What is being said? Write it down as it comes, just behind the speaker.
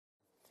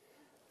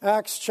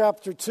Acts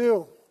chapter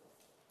 2.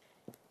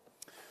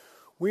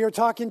 We are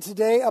talking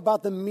today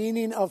about the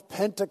meaning of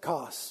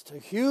Pentecost. A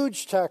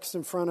huge text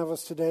in front of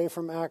us today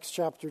from Acts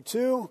chapter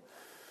 2.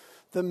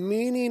 The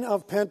meaning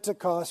of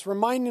Pentecost,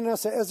 reminding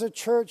us that as a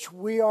church,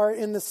 we are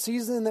in the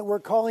season that we're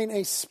calling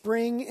a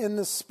spring in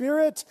the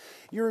Spirit.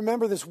 You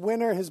remember this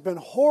winter has been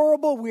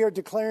horrible. We are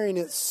declaring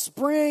it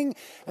spring.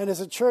 And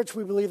as a church,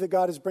 we believe that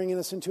God is bringing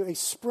us into a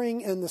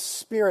spring in the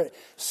Spirit.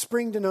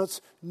 Spring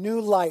denotes new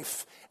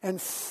life and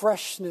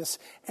freshness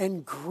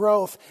and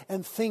growth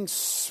and things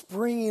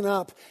springing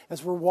up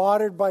as we're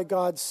watered by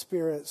God's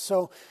Spirit.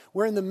 So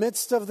we're in the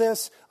midst of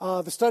this.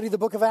 The study of the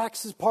book of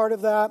Acts is part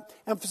of that.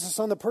 Emphasis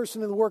on the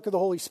person and the work of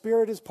the Holy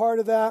Spirit is part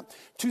of that.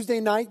 Tuesday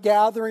night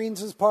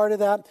gatherings is part of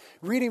that.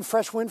 Reading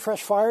Fresh Wind,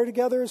 Fresh Fire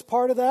together is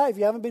part of that. If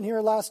you haven't been here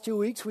the last 2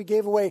 weeks, we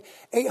gave away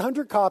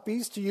 800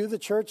 copies to you, the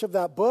church, of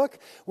that book.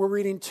 We're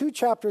reading 2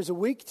 chapters a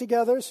week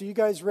together. So you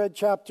guys read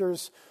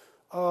chapters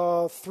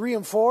 3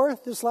 and 4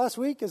 this last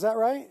week. Is that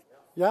right?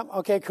 Yeah.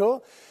 Okay,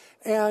 cool.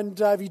 And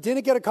if you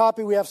didn't get a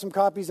copy, we have some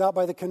copies out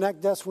by the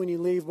Connect desk when you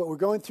leave. But we're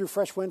going through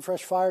Fresh Wind,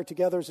 Fresh Fire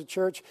together as a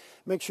church.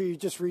 Make sure you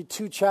just read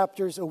 2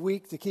 chapters a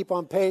week to keep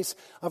on pace.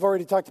 I've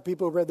already talked to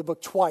people who read the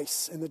book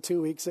twice in the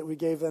 2 weeks that we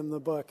gave them the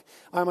book.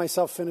 I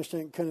myself finished it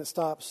and couldn't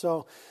stop.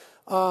 So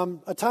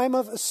a time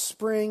of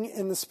spring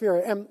in the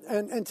Spirit.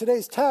 And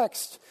today's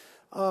text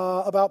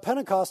about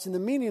Pentecost and the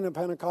meaning of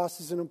Pentecost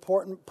is an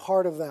important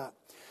part of that.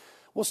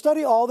 We'll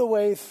study all the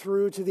way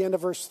through to the end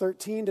of verse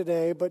 13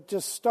 today, but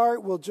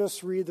we'll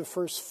just read the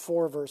first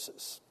 4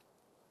 verses.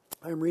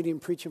 I'm reading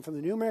and preaching from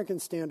the New American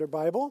Standard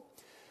Bible,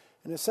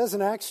 and it says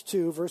in Acts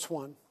 2, verse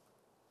 1,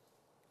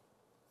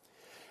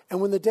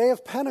 "And when the day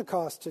of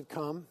Pentecost had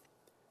come,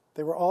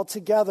 they were all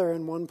together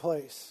in one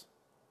place.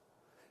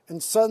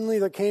 And suddenly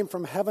there came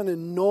from heaven a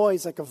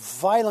noise like a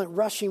violent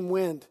rushing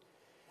wind,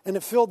 and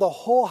it filled the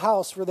whole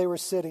house where they were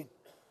sitting.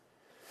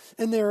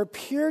 And there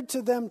appeared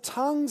to them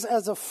tongues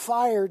as of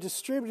fire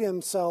distributing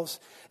themselves,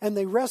 and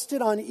they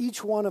rested on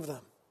each one of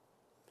them.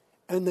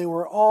 And they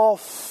were all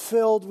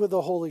filled with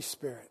the Holy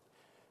Spirit,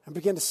 and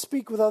began to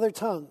speak with other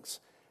tongues,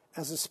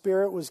 as the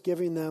Spirit was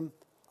giving them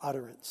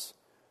utterance."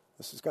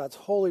 This is God's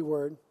holy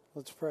word.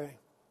 Let's pray.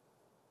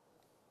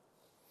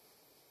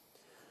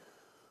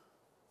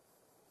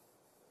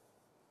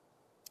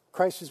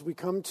 Christ, as we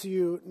come to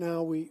you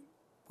now, we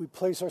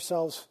place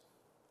ourselves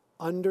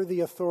under the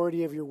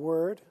authority of your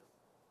word.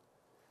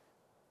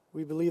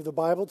 We believe the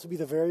Bible to be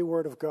the very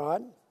word of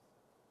God,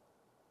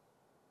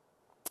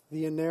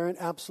 the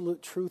inerrant,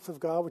 absolute truth of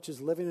God, which is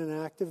living and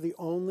active, the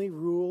only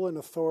rule and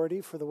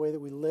authority for the way that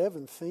we live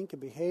and think and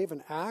behave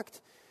and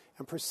act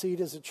and proceed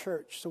as a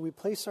church. So we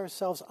place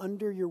ourselves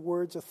under your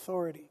word's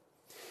authority.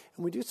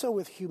 And we do so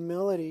with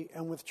humility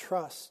and with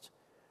trust.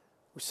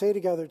 We say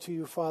together to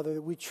you, Father,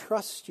 that we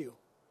trust you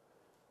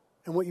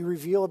and what you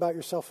reveal about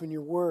yourself in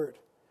your word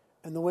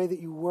and the way that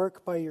you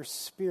work by your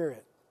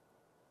Spirit.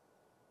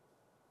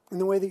 In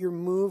the way that you're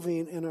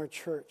moving in our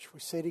church. We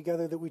say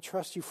together that we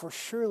trust you, for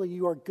surely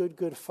you are good,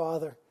 good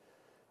Father,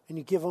 and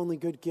you give only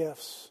good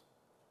gifts.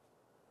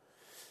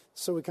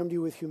 So we come to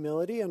you with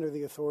humility under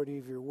the authority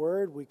of your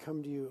word. We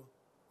come to you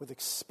with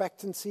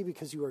expectancy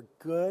because you are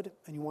good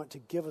and you want to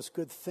give us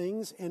good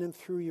things in and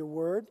through your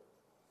word.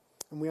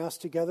 And we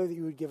ask together that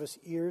you would give us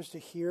ears to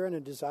hear and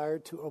a desire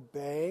to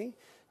obey,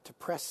 to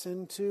press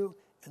into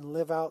and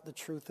live out the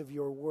truth of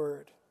your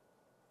word.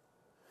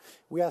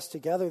 We ask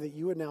together that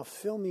you would now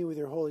fill me with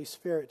your Holy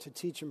Spirit to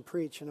teach and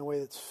preach in a way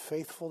that's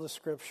faithful to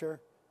Scripture,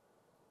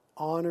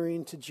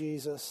 honoring to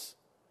Jesus,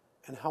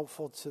 and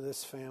helpful to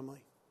this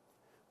family.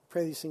 We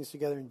pray these things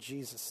together in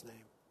Jesus'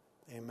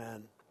 name.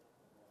 Amen.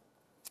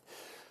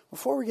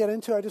 Before we get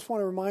into it, I just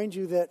want to remind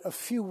you that a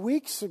few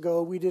weeks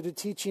ago we did a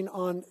teaching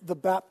on the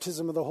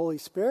baptism of the Holy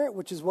Spirit,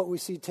 which is what we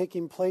see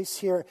taking place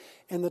here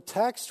in the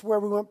text,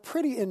 where we went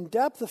pretty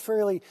in-depth, a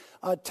fairly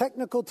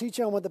technical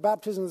teaching on what the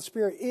baptism of the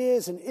Spirit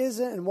is and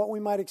isn't, and what we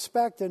might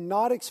expect and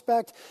not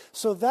expect.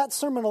 So that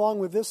sermon, along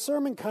with this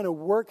sermon, kind of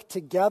work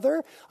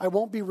together. I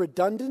won't be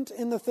redundant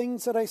in the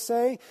things that I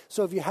say.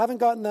 So if you haven't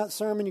gotten that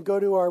sermon, you go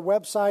to our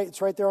website.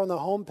 It's right there on the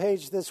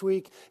homepage this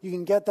week. You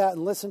can get that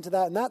and listen to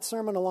that. And that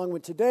sermon, along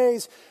with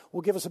today's,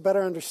 will give us a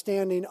better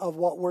understanding of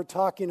what we're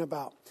talking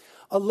about.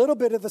 A little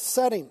bit of the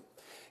setting.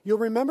 You'll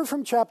remember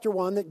from chapter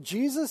 1 that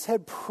Jesus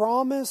had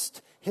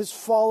promised his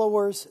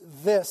followers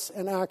this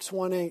in Acts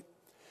 1:8.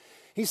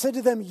 He said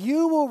to them,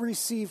 "You will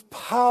receive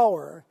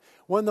power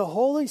when the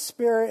Holy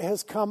Spirit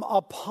has come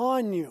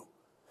upon you,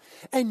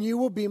 and you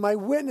will be my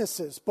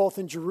witnesses, both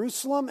in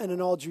Jerusalem and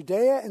in all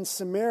Judea and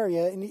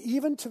Samaria, and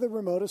even to the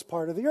remotest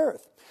part of the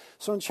earth."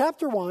 So in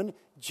chapter 1,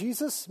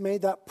 Jesus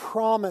made that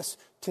promise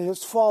to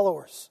his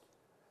followers.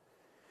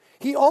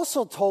 He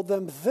also told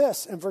them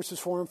this in verses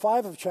 4 and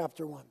 5 of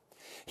chapter 1.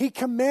 He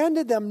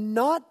commanded them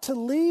not to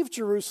leave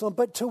Jerusalem,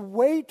 but to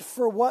wait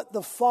for what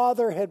the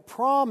Father had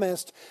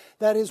promised,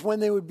 that is, when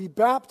they would be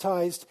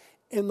baptized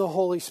in the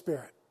Holy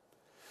Spirit.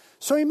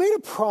 So he made a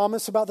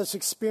promise about this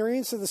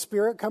experience of the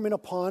Spirit coming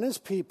upon his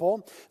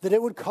people, that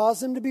it would cause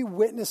them to be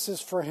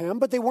witnesses for him,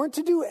 but they weren't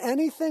to do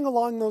anything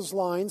along those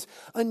lines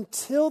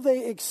until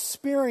they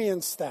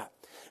experienced that.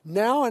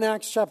 Now in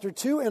Acts chapter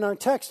 2, in our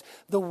text,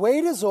 the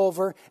wait is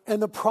over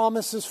and the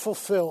promise is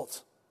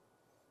fulfilled.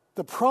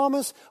 The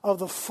promise of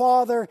the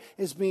Father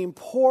is being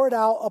poured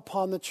out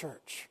upon the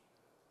church.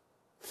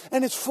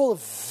 And it's full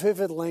of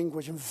vivid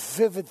language and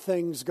vivid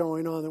things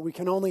going on that we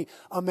can only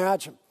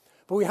imagine.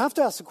 But we have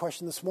to ask the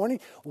question this morning,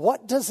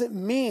 what does it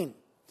mean?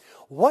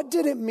 What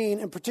did it mean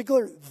in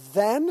particular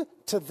then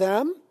to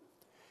them?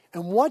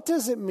 And what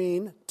does it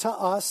mean to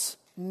us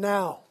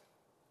now?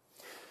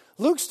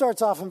 Luke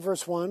starts off in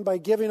verse 1 by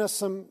giving us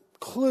some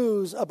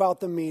clues about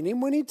the meaning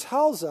when he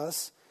tells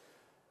us,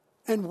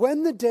 and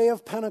when the day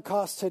of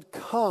Pentecost had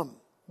come,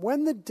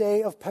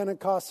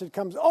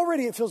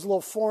 already it feels a little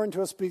foreign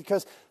to us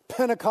because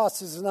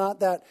Pentecost is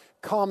not that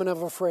common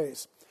of a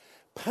phrase.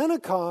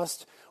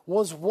 Pentecost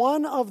was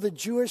one of the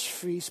Jewish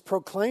feasts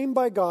proclaimed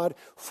by God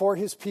for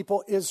his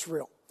people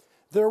Israel.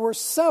 There were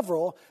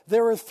several.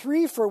 There were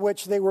 3 for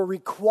which they were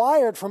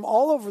required from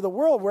all over the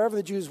world, wherever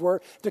the Jews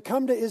were, to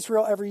come to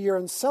Israel every year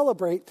and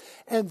celebrate.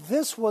 And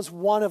this was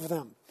one of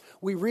them.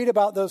 We read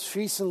about those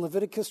feasts in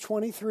Leviticus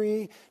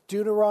 23,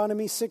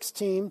 Deuteronomy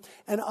 16,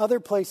 and other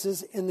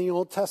places in the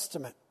Old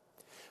Testament.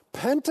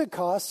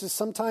 Pentecost is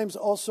sometimes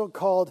also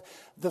called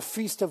the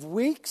Feast of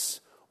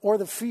Weeks or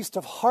the Feast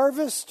of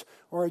Harvest,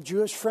 or our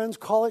Jewish friends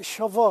call it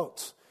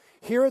Shavuot.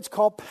 Here it's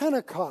called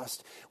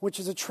Pentecost, which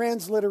is a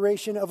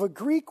transliteration of a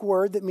Greek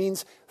word that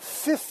means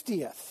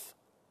 50th.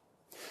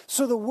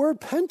 So the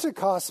word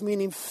Pentecost,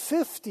 meaning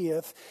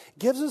 50th,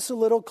 gives us a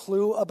little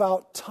clue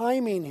about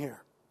timing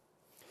here.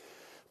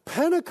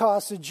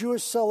 Pentecost, a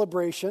Jewish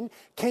celebration,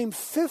 came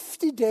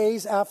 50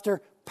 days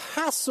after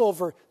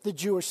Passover, the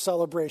Jewish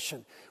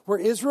celebration, where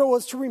Israel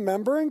was to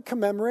remember and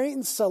commemorate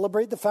and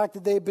celebrate the fact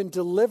that they had been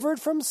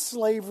delivered from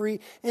slavery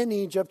in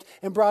Egypt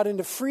and brought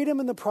into freedom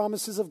in the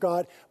promises of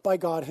God by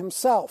God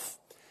himself.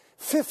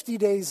 50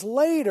 days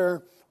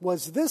later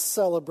was this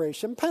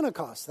celebration,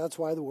 Pentecost. That's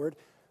why the word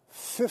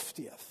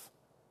 50th.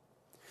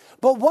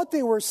 But what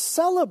they were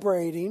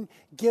celebrating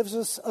gives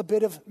us a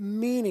bit of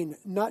meaning,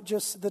 not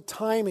just the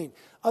timing.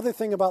 Other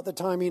thing about the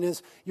timing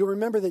is you'll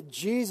remember that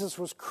Jesus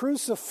was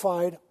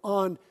crucified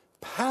on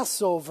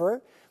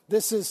Passover.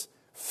 This is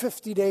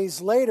 50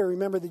 days later.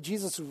 Remember that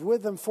Jesus was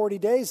with them 40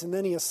 days and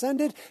then he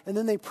ascended and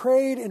then they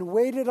prayed and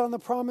waited on the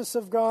promise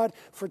of God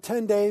for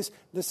 10 days.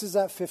 This is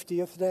that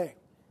 50th day.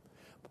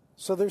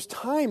 So there's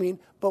timing,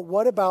 but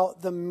what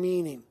about the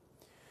meaning?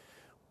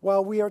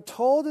 Well, we are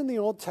told in the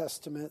Old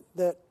Testament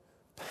that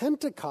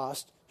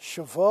Pentecost,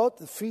 Shavuot,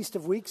 the Feast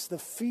of Weeks, the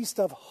Feast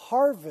of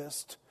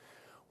Harvest,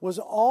 was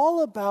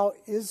all about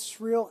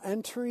Israel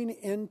entering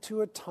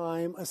into a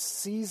time, a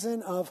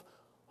season of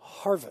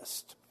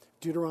harvest.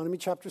 Deuteronomy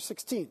chapter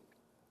 16.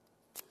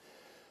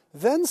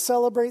 Then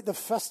celebrate the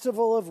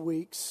festival of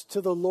weeks to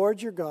the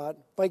Lord your God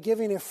by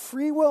giving a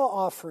freewill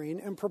offering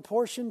in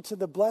proportion to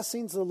the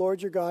blessings the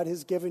Lord your God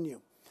has given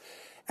you.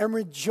 And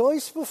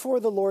rejoice before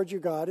the Lord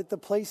your God at the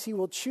place he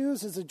will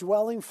choose as a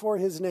dwelling for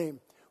his name.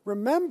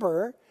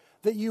 Remember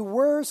that you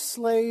were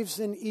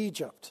slaves in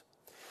Egypt.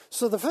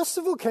 So the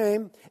festival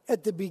came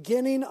at the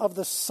beginning of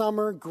the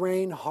summer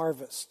grain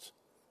harvest.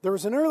 There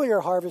was an earlier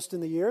harvest in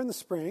the year, in the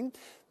spring.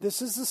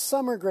 This is the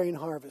summer grain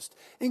harvest.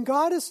 And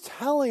God is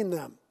telling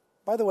them,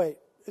 by the way,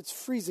 it's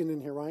freezing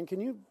in here, Ryan.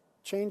 Can you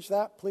change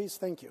that, please?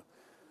 Thank you.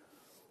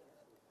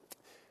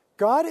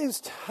 God is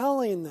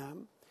telling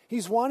them,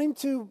 he's wanting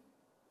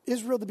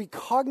Israel to be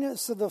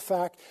cognizant of the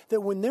fact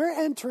that when they're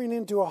entering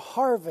into a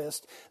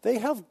harvest, they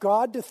have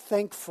God to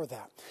thank for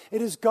that.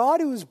 It is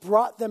God who has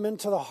brought them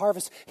into the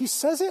harvest. He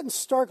says it in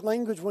stark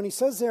language when he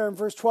says there in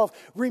verse 12,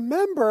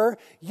 remember,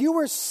 you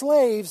were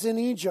slaves in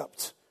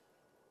Egypt.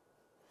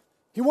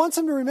 He wants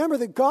them to remember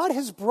that God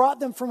has brought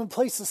them from a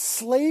place of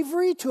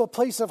slavery to a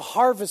place of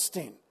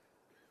harvesting.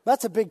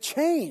 That's a big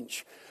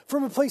change.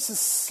 From a place of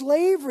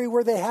slavery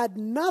where they had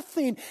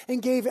nothing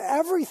and gave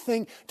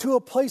everything to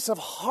a place of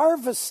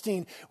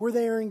harvesting where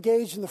they are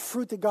engaged in the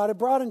fruit that God had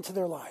brought into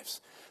their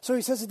lives. So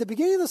he says at the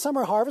beginning of the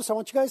summer harvest, I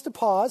want you guys to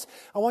pause.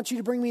 I want you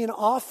to bring me an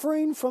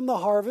offering from the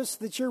harvest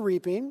that you're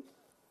reaping.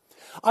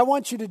 I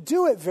want you to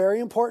do it, very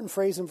important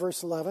phrase in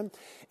verse 11,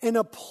 in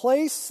a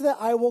place that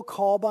I will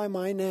call by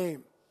my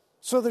name.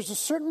 So there's a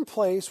certain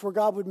place where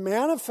God would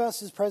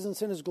manifest his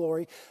presence and his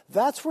glory.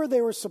 That's where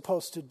they were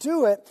supposed to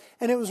do it.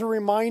 And it was a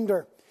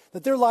reminder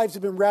that their lives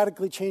had been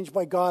radically changed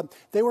by God.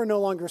 They were no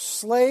longer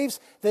slaves.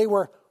 They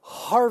were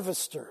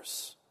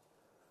harvesters.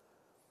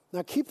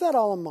 Now keep that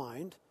all in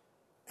mind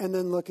and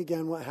then look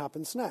again what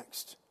happens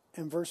next.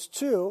 In verse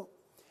 2,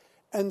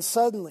 and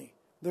suddenly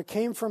there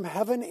came from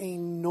heaven a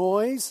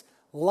noise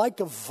like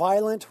a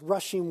violent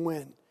rushing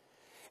wind,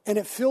 and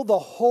it filled the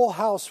whole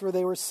house where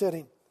they were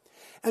sitting.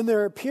 And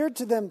there appeared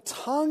to them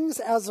tongues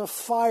as of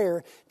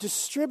fire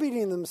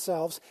distributing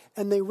themselves,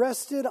 and they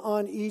rested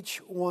on each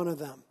one of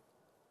them.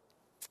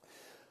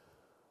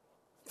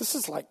 This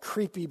is like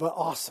creepy but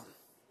awesome.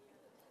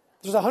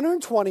 There's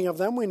 120 of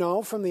them, we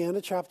know from the end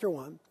of chapter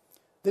 1.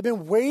 They've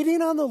been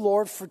waiting on the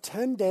Lord for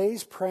 10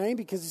 days, praying,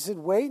 because he said,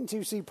 wait until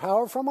you see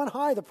power from on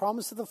high. The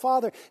promise of the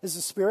Father is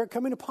the Spirit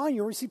coming upon you.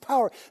 You'll receive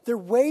power. They're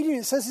waiting.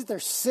 It says that they're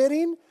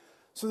sitting.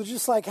 So they're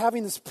just like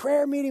having this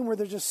prayer meeting where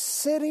they're just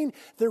sitting.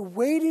 They're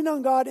waiting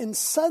on God. And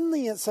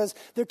suddenly it says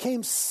there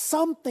came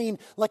something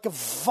like a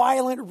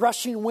violent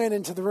rushing wind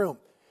into the room.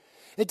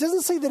 It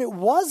doesn't say that it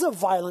was a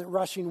violent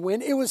rushing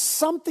wind. It was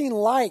something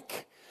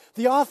like.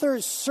 The author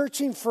is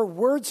searching for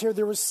words here.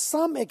 There was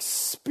some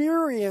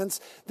experience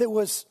that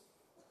was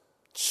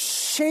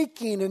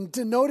shaking and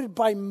denoted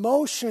by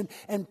motion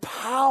and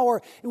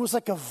power. It was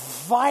like a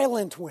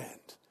violent wind.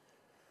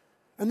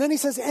 And then he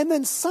says, and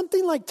then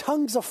something like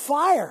tongues of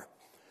fire.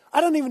 I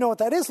don't even know what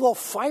that is. Little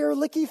fire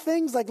licky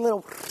things, like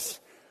little.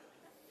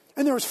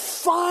 And there was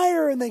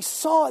fire, and they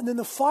saw it. And then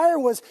the fire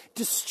was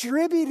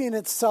distributing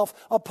itself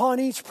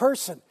upon each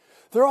person.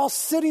 They're all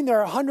sitting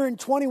there,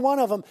 121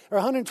 of them, or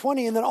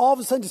 120, and then all of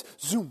a sudden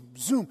just zoom,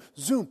 zoom,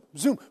 zoom,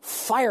 zoom,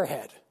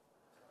 firehead.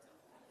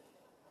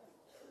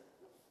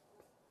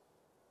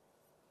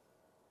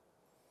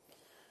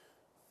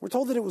 We're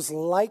told that it was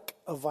like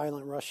a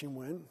violent rushing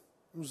wind.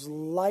 It was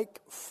like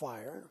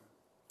fire.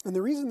 And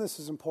the reason this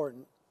is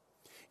important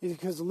is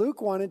because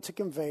Luke wanted to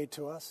convey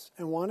to us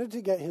and wanted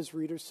to get his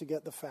readers to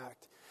get the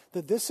fact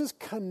that this is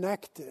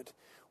connected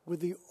with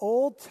the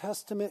Old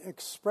Testament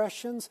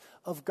expressions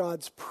of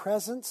God's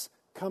presence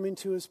coming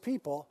to his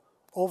people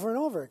over and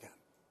over again.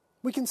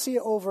 We can see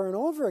it over and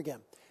over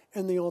again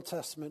in the Old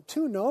Testament.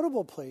 Two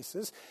notable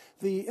places,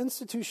 the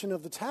institution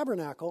of the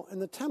tabernacle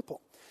and the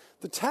temple.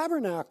 The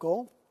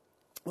tabernacle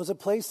was a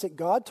place that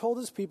God told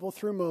his people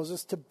through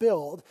Moses to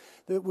build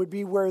that would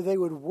be where they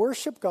would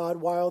worship God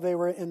while they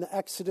were in the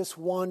Exodus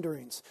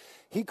wanderings.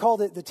 He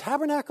called it the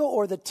tabernacle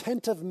or the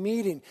tent of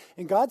meeting.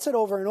 And God said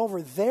over and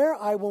over, there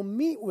I will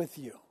meet with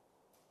you.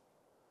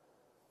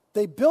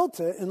 They built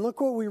it, and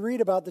look what we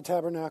read about the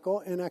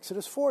tabernacle in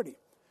Exodus 40.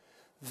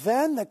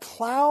 Then the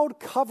cloud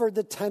covered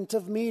the tent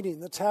of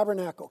meeting, the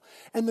tabernacle,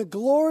 and the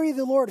glory of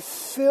the Lord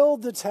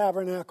filled the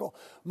tabernacle.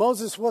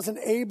 Moses wasn't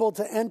able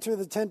to enter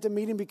the tent of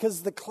meeting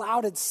because the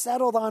cloud had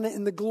settled on it,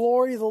 and the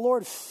glory of the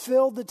Lord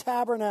filled the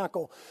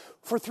tabernacle.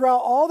 For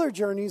throughout all their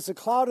journeys, the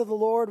cloud of the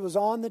Lord was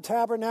on the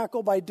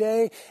tabernacle by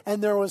day,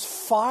 and there was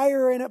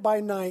fire in it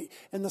by night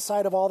in the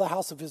sight of all the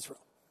house of Israel.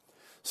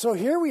 So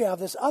here we have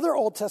this other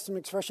Old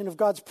Testament expression of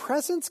God's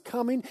presence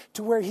coming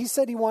to where he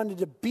said he wanted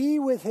to be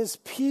with his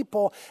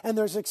people. And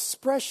there's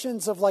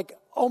expressions of like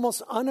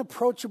almost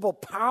unapproachable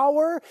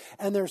power,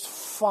 and there's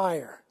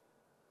fire.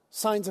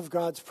 Signs of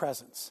God's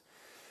presence.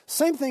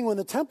 Same thing when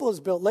the temple is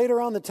built.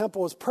 Later on, the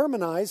temple was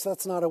permanized.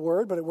 That's not a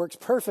word, but it works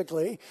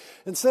perfectly.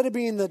 Instead of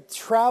being the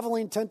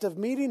traveling tent of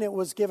meeting, it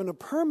was given a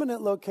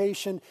permanent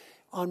location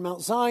on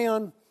Mount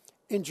Zion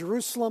in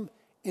Jerusalem.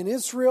 In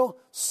Israel,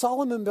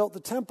 Solomon built the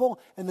temple,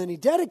 and then he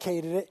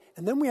dedicated it,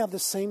 and then we have the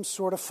same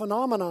sort of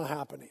phenomena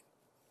happening.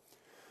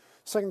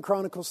 2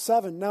 Chronicles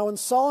 7. Now when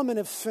Solomon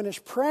had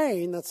finished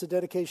praying, that's the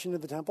dedication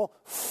of the temple,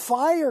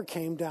 fire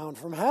came down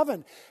from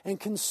heaven and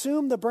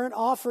consumed the burnt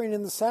offering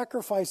and the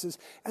sacrifices,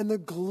 and the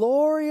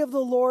glory of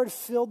the Lord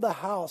filled the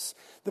house.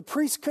 The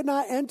priests could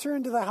not enter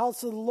into the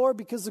house of the Lord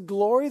because the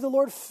glory of the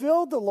Lord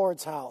filled the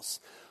Lord's house.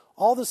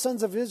 All the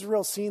sons of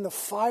Israel, seeing the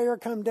fire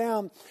come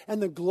down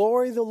and the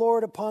glory of the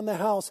Lord upon the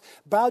house,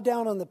 bowed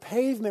down on the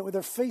pavement with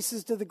their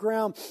faces to the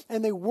ground,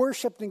 and they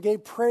worshiped and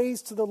gave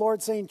praise to the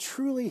Lord, saying,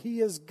 truly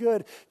he is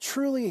good.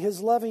 Truly his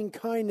loving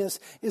kindness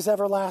is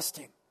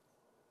everlasting.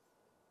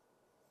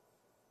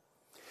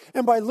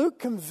 And by Luke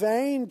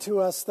conveying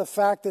to us the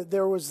fact that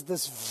there was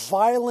this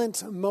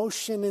violent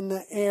motion in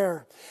the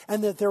air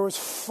and that there was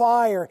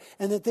fire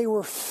and that they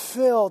were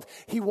filled,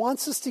 he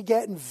wants us to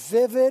get in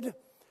vivid,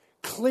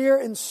 clear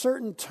and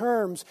certain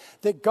terms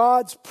that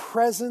God's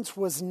presence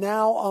was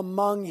now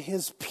among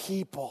his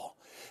people.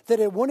 That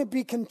it wouldn't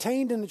be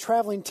contained in a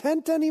traveling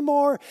tent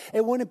anymore.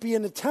 It wouldn't be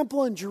in a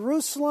temple in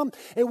Jerusalem.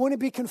 It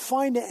wouldn't be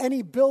confined to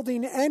any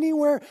building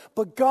anywhere.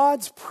 But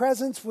God's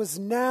presence was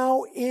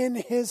now in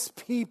his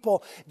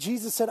people.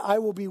 Jesus said, I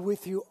will be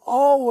with you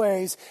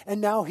always. And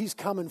now he's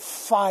come in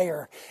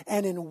fire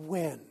and in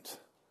wind.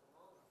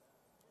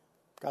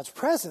 God's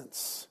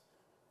presence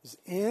is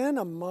in,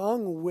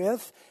 among,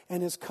 with,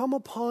 and has come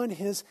upon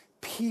his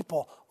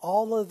people,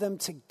 all of them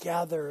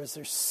together as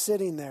they're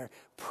sitting there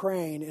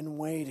praying and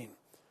waiting.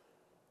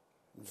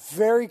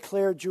 Very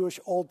clear Jewish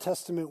Old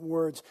Testament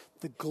words.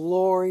 The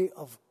glory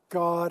of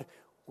God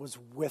was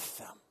with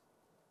them.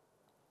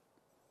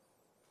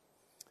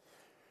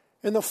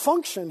 And the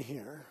function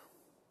here,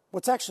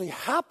 what's actually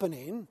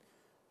happening,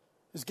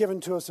 is given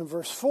to us in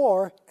verse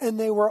 4, and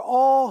they were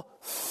all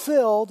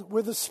filled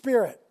with the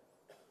Spirit.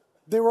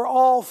 They were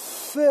all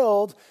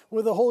filled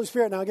with the Holy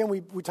Spirit. Now again,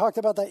 we talked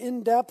about that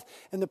in depth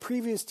in the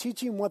previous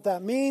teaching, what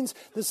that means.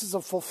 This is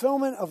a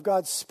fulfillment of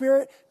God's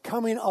Spirit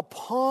coming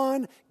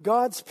upon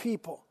God's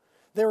people.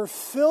 They were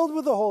filled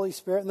with the Holy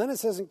Spirit. And then it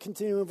says, in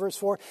continuing in verse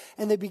 4,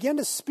 and they began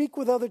to speak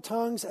with other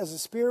tongues as the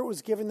Spirit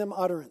was giving them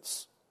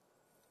utterance.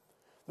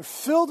 They're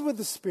filled with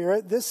the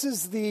Spirit. This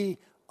is the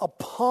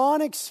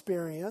upon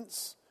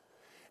experience.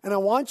 And I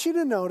want you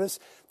to notice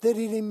that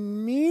it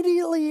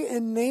immediately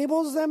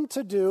enables them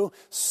to do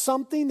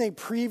something they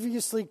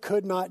previously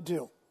could not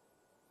do.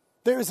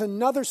 There is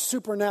another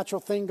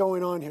supernatural thing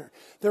going on here.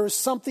 There is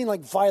something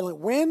like violent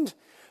wind.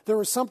 There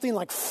was something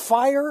like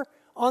fire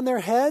on their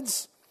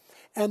heads.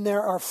 And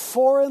there are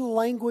foreign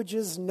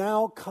languages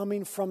now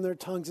coming from their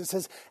tongues. It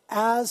says,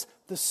 as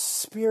the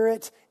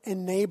Spirit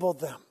enabled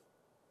them.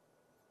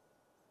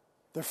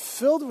 They're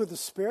filled with the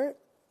Spirit.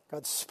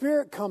 God's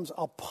Spirit comes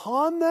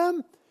upon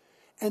them.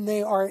 And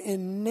they are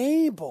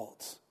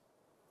enabled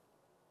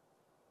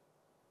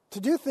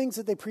to do things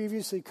that they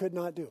previously could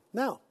not do.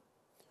 Now,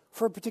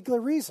 for a particular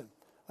reason.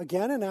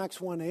 Again, in Acts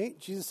 1:8,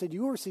 Jesus said,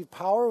 you will receive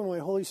power when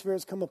my Holy Spirit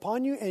has come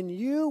upon you, and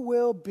you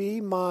will be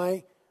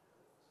my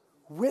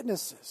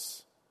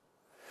witnesses.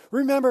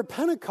 Remember,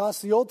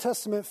 Pentecost, the Old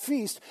Testament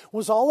feast,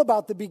 was all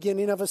about the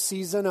beginning of a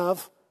season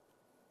of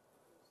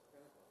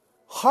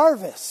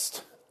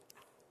harvest.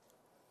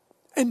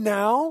 And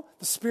now,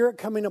 the Spirit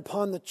coming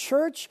upon the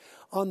church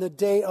on the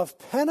day of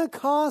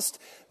Pentecost,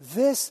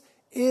 this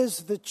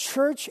is the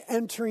church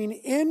entering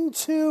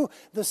into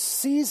the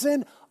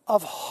season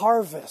of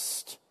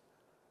harvest.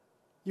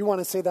 You want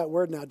to say that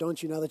word now,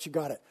 don't you, now that you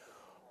got it?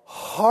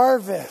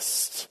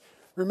 Harvest.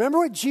 Remember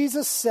what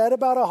Jesus said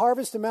about a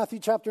harvest in Matthew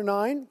chapter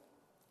 9?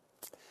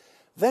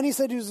 Then he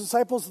said to his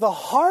disciples, the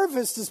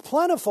harvest is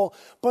plentiful,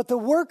 but the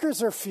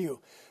workers are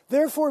few.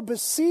 Therefore,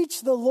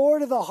 beseech the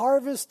Lord of the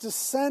harvest to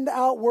send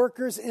out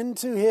workers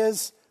into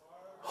his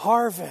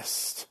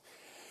harvest.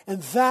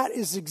 And that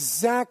is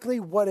exactly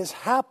what is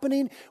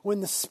happening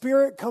when the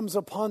Spirit comes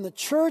upon the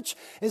church,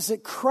 is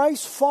that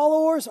Christ's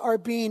followers are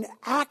being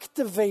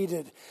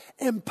activated,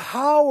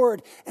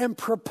 empowered, and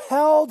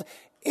propelled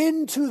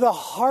into the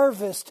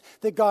harvest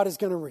that God is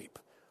going to reap.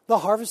 The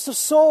harvest of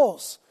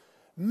souls,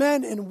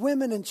 men and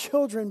women and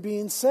children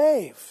being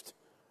saved.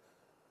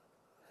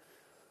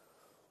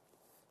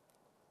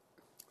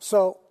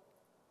 So,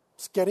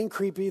 it's getting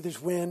creepy.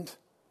 There's wind,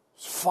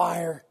 there's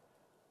fire,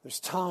 there's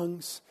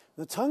tongues.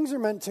 The tongues are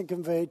meant to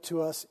convey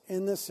to us,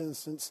 in this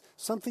instance,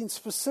 something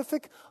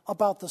specific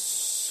about the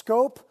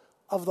scope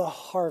of the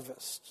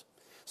harvest.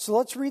 So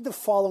let's read the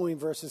following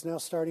verses now,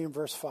 starting in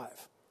verse 5.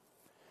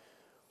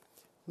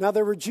 Now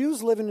there were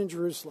Jews living in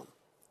Jerusalem,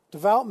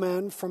 devout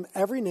men from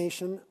every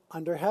nation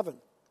under heaven.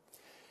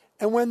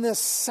 And when this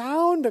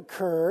sound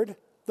occurred,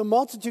 the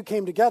multitude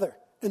came together,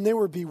 and they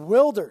were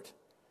bewildered,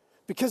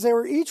 because they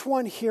were each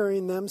one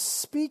hearing them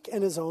speak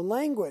in his own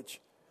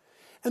language.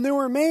 And they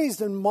were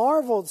amazed and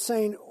marveled,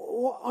 saying,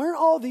 aren't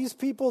all these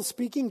people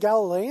speaking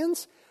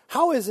Galileans?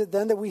 How is it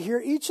then that we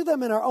hear each of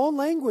them in our own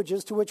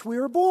languages to which we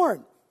were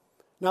born?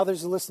 Now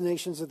there's a list of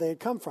nations that they had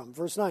come from.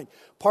 Verse 9,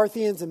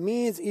 Parthians and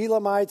Medes,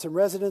 Elamites and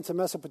residents of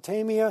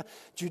Mesopotamia,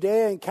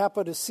 Judea and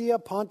Cappadocia,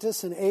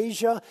 Pontus and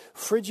Asia,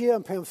 Phrygia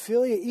and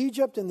Pamphylia,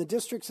 Egypt and the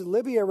districts of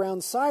Libya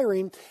around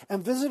Cyrene,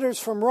 and visitors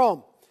from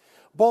Rome,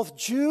 both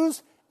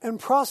Jews and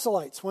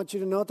proselytes. I want you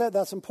to note that.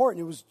 That's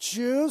important. It was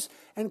Jews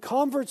and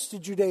converts to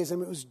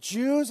Judaism. It was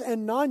Jews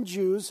and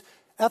non-Jews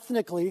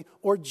ethnically,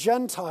 or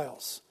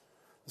Gentiles.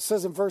 It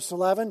says in verse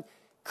 11,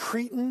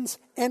 Cretans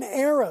and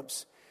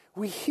Arabs.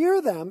 We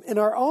hear them in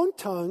our own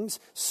tongues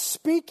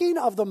speaking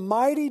of the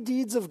mighty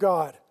deeds of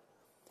God.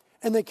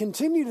 And they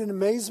continued in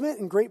amazement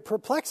and great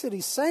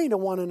perplexity, saying to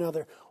one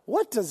another,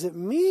 what does it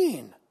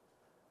mean?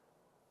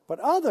 But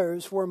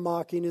others were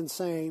mocking and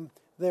saying,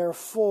 they are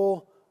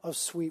full of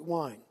sweet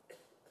wine.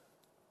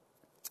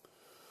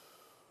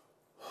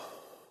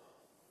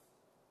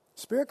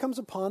 Spirit comes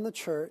upon the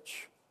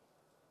church.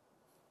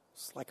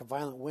 It's like a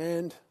violent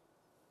wind.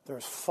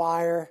 There's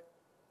fire.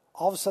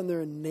 All of a sudden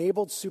they're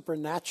enabled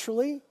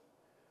supernaturally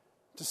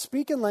to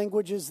speak in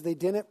languages they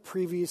didn't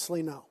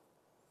previously know.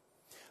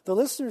 The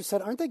listeners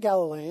said, aren't they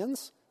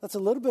Galileans? That's a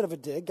little bit of a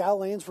dig.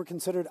 Galileans were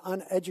considered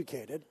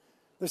uneducated.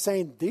 They're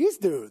saying, these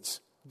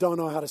dudes don't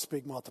know how to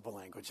speak multiple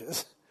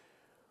languages.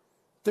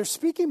 They're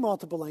speaking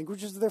multiple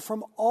languages. They're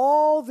from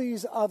all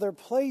these other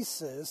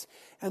places,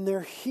 and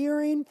they're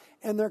hearing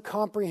and they're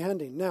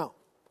comprehending. Now,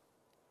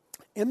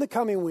 in the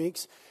coming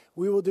weeks,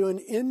 we will do an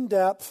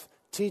in-depth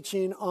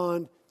teaching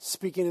on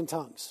speaking in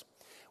tongues.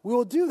 We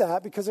will do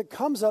that because it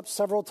comes up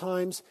several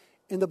times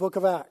in the book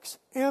of Acts,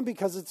 and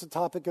because it's a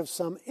topic of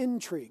some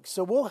intrigue.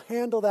 So we'll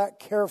handle that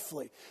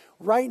carefully.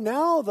 Right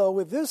now, though,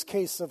 with this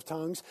case of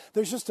tongues,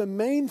 there's just a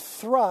main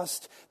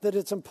thrust that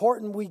it's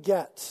important we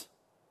get.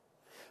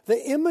 The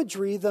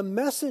imagery, the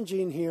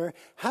messaging here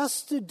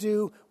has to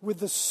do with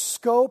the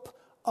scope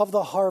of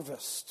the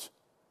harvest.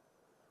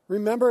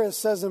 Remember, it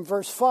says in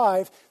verse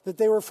 5 that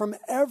they were from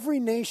every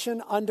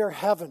nation under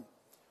heaven.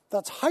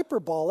 That's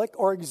hyperbolic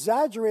or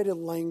exaggerated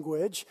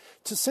language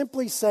to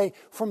simply say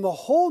from the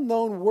whole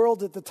known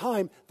world at the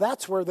time,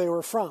 that's where they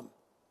were from.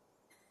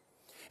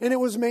 And it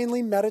was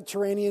mainly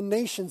Mediterranean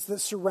nations that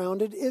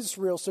surrounded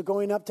Israel. So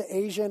going up to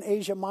Asia and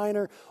Asia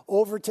Minor,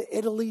 over to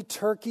Italy,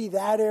 Turkey,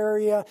 that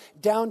area,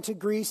 down to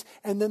Greece,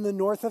 and then the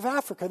north of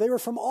Africa. They were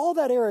from all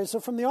that area. So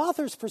from the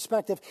author's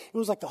perspective, it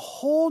was like the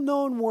whole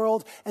known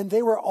world, and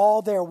they were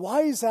all there.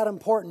 Why is that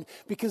important?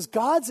 Because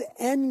God's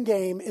end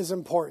game is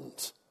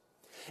important.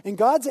 And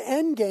God's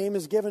end game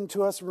is given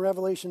to us in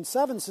Revelation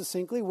 7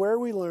 succinctly, where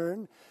we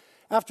learn,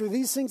 after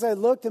these things I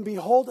looked, and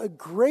behold, a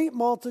great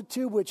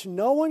multitude which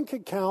no one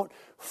could count,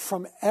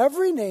 from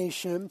every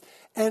nation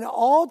and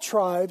all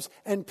tribes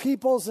and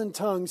peoples and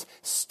tongues,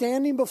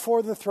 standing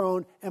before the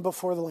throne and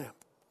before the Lamb.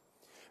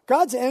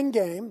 God's end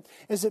game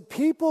is that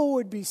people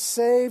would be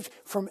saved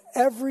from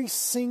every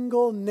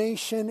single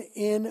nation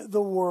in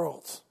the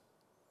world.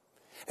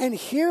 And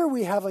here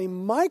we have a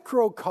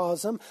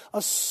microcosm,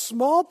 a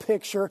small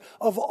picture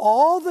of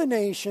all the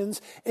nations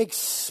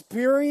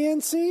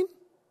experiencing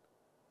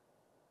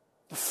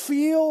the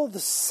feel, the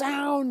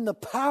sound, the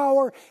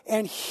power,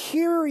 and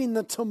hearing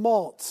the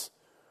tumult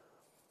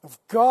of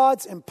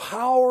God's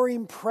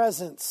empowering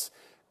presence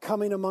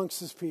coming amongst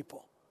his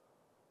people.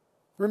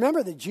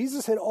 Remember that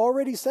Jesus had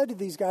already said to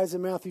these guys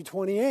in Matthew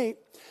 28,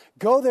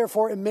 go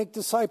therefore and make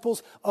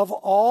disciples of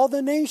all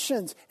the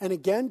nations. And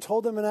again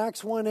told them in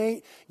Acts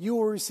 1:8, you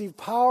will receive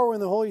power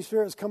when the Holy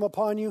Spirit has come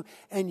upon you,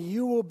 and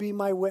you will be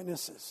my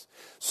witnesses.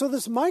 So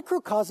this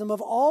microcosm of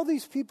all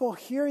these people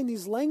hearing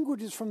these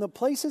languages from the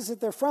places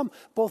that they're from,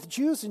 both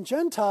Jews and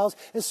Gentiles,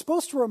 is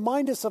supposed to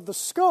remind us of the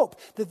scope,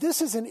 that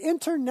this is an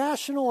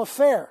international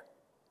affair.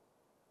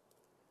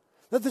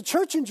 That the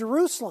church in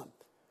Jerusalem,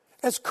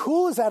 as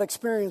cool as that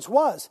experience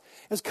was,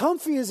 as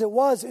comfy as it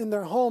was in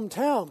their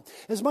hometown,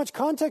 as much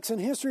context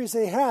and history as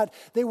they had,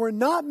 they were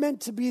not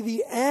meant to be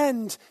the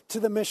end to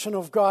the mission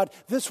of God.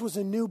 This was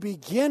a new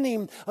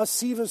beginning, a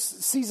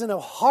season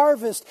of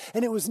harvest,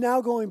 and it was now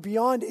going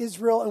beyond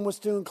Israel and was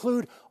to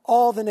include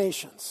all the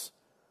nations.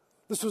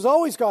 This was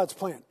always God's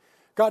plan.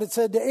 God had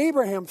said to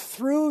Abraham,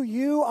 through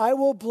you I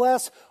will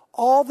bless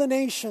all the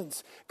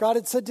nations. God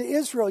had said to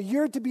Israel,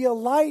 you're to be a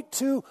light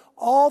to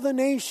all the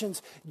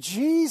nations.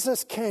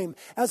 Jesus came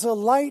as a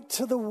light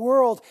to the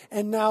world,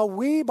 and now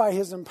we, by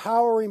his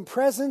empowering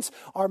presence,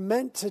 are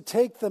meant to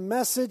take the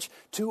message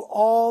to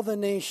all the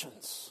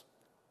nations.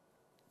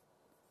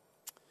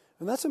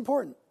 And that's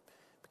important,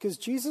 because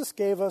Jesus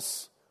gave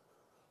us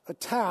a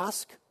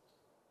task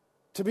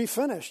to be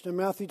finished. In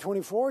Matthew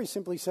 24, he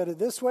simply said it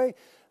this way,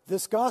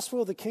 this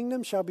gospel of the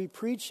kingdom shall be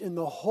preached in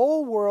the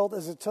whole world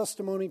as a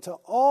testimony to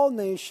all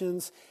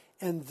nations,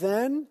 and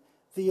then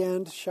the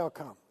end shall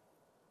come.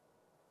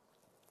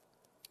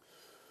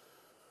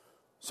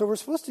 So we're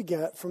supposed to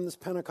get from this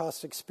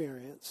Pentecost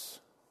experience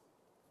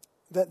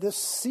that this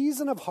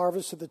season of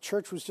harvest that the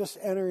church was just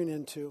entering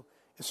into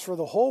is for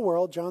the whole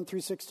world, John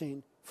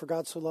 3:16, for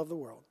God so loved the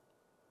world.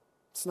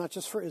 It's not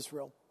just for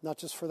Israel, not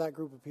just for that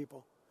group of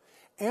people.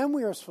 And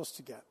we are supposed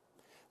to get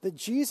that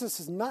Jesus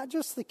is not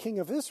just the King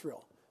of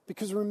Israel.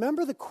 Because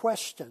remember the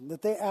question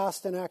that they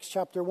asked in Acts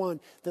chapter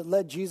 1 that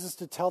led Jesus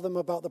to tell them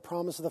about the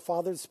promise of the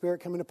Father, the Spirit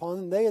coming upon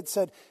them. They had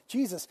said,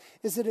 Jesus,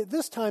 is it at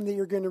this time that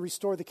you're going to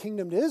restore the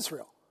kingdom to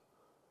Israel?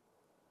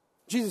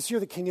 Jesus,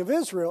 you're the King of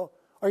Israel.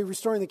 Are you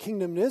restoring the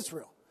kingdom to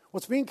Israel?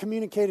 What's being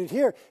communicated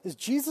here is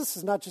Jesus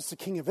is not just the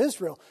King of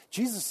Israel.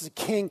 Jesus is the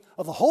King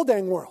of the whole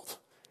dang world.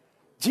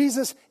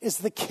 Jesus is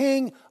the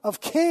King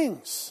of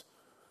kings.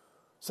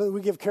 So that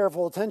we give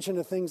careful attention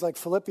to things like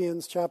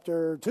Philippians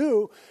chapter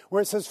 2,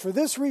 where it says, for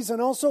this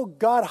reason also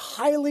God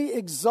highly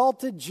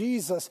exalted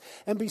Jesus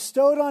and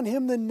bestowed on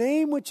him the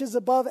name which is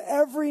above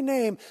every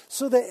name,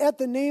 so that at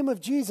the name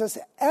of Jesus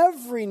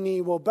every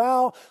knee will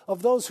bow,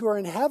 of those who are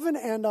in heaven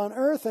and on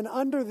earth and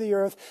under the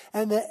earth,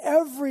 and that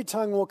every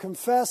tongue will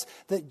confess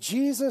that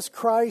Jesus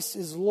Christ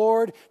is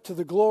Lord, to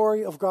the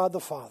glory of God the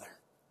Father.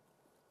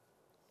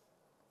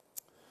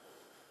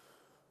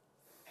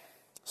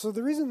 So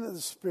the reason that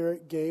the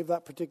Spirit gave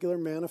that particular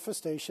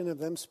manifestation of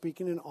them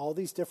speaking in all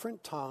these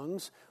different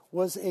tongues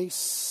was a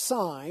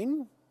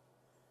sign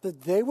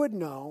that they would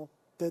know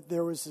that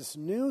there was this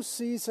new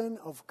season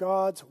of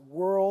God's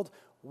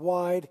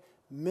worldwide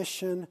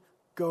mission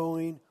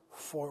going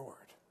forward.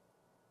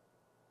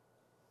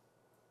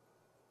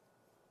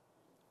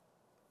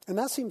 And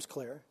that seems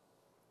clear,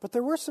 but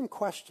there were some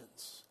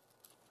questions,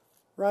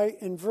 right?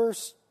 In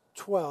verse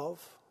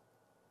 12...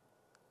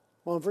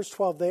 Well, in verse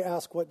 12, they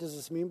ask, what does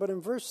this mean? But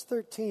in verse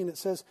 13, it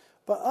says,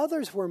 but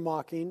others were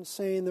mocking,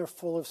 saying they're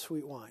full of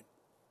sweet wine.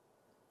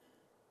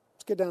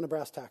 Let's get down to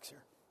brass tacks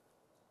here.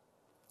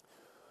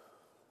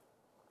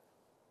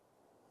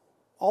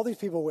 All these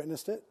people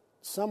witnessed it.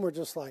 Some were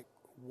just like,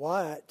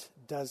 what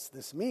does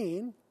this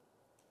mean?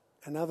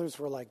 And others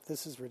were like,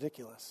 this is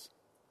ridiculous.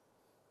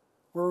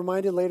 We're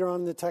reminded later on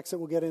in the text that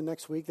we'll get in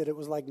next week that it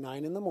was like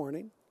 9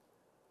 a.m.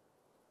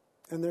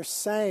 And they're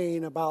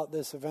saying about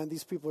this event,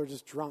 these people are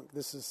just drunk.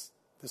 This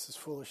is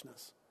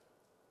foolishness.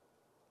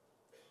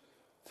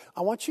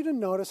 I want you to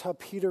notice how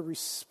Peter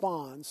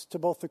responds to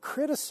both the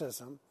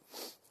criticism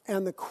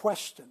and the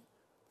question.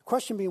 The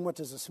question being, what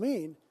does this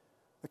mean?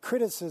 The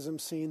criticism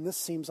saying, this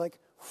seems like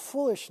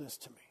foolishness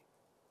to me.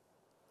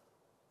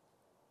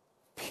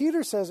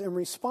 Peter says in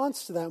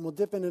response to that, and we'll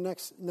dip into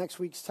next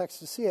week's text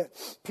to see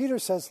it, Peter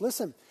says,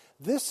 listen,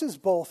 this is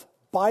both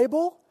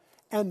Bible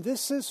and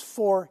this is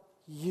for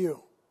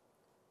you.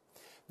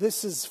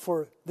 This is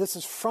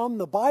from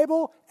the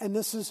Bible and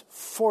this is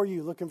for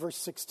you. Look in verse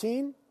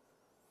 16.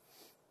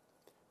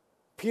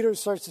 Peter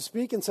starts to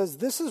speak and says,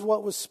 this is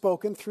what was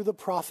spoken through the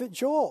prophet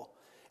Joel.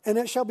 And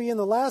it shall be in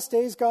the last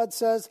days, God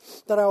says,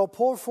 that I will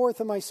pour forth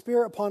of my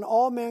spirit upon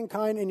all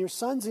mankind, and your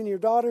sons and your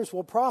daughters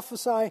will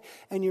prophesy,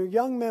 and your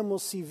young men will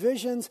see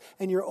visions,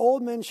 and your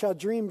old men shall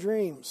dream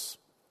dreams.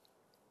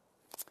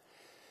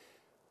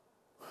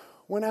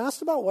 When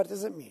asked about what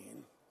does it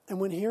mean, and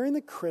when hearing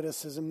the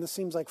criticism, this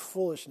seems like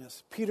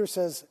foolishness, Peter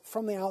says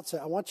from the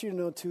outset, I want you to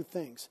know two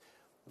things.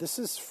 This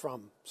is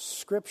from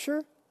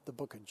Scripture, the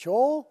book of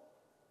Joel,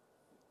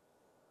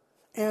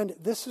 and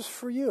this is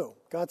for you.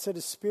 God said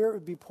his spirit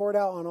would be poured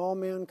out on all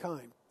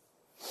mankind.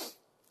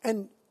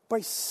 And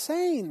by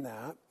saying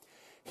that,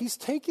 he's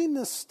taking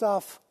this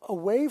stuff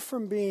away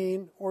from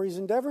being, or he's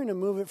endeavoring to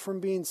move it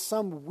from being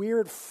some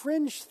weird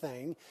fringe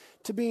thing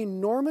to being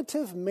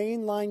normative,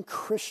 mainline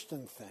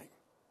Christian thing.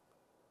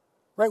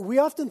 Right? We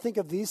often think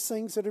of these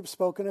things that are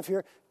spoken of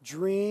here,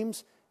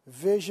 dreams,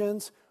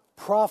 visions,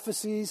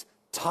 prophecies,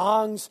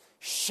 tongues,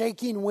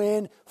 shaking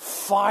wind,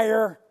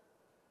 fire,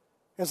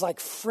 as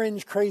like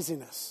fringe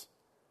craziness.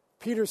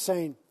 Peter's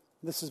saying,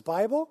 this is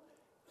Bible,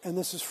 and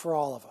this is for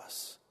all of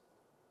us.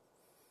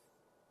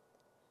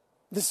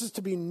 This is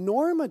to be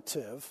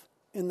normative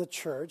in the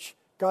church,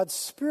 God's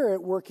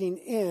Spirit working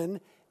in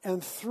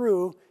and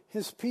through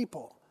his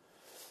people.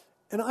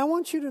 And I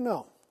want you to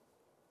know,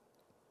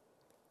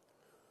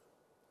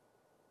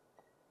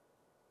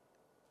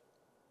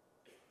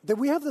 that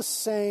we have the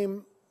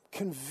same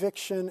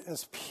conviction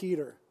as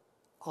Peter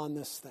on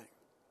this thing.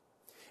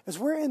 As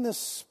we're in this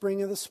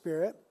spring of the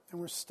Spirit, and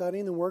we're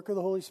studying the work of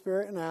the Holy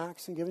Spirit in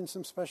Acts and giving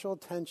some special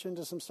attention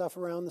to some stuff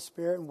around the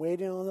Spirit and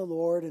waiting on the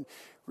Lord and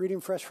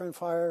reading Fresh Wind,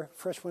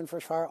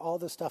 Fresh Fire, all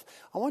this stuff,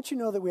 I want you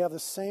to know that we have the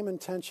same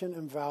intention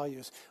and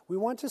values. We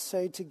want to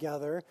say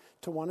together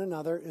to one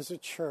another as a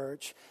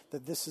church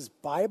that this is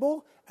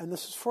Bible and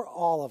this is for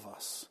all of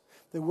us.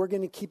 That we're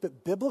going to keep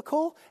it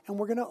biblical and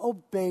we're going to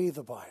obey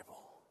the Bible.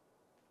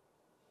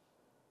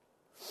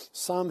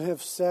 Some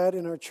have said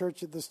in our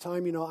church at this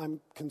time, I'm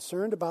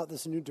concerned about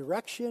this new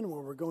direction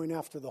where we're going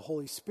after the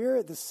Holy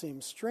Spirit. This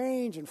seems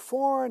strange and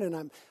foreign,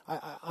 and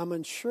I'm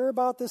unsure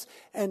about this.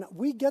 And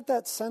we get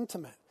that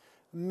sentiment.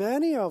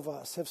 Many of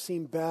us have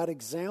seen bad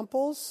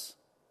examples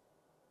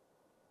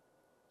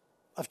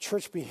of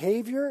church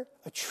behavior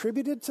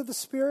attributed to the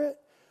Spirit.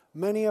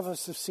 Many of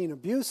us have seen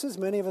abuses.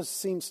 Many of us have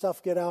seen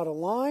stuff get out of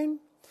line.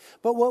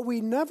 But what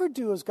we never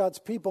do as God's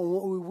people, and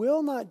what we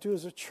will not do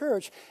as a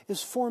church,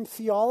 is form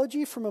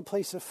theology from a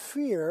place of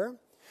fear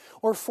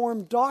or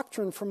form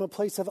doctrine from a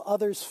place of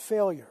others'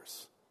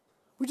 failures.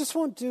 We just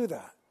won't do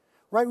that,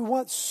 right? We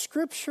want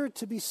Scripture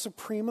to be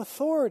supreme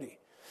authority.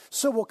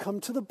 So we'll come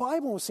to the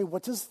Bible and we'll say,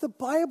 what does the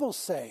Bible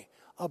say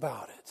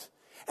about it?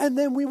 And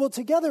then we will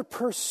together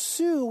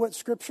pursue what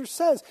Scripture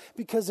says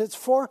because it's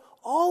for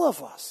all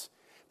of us.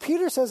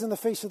 Peter says in the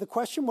face of the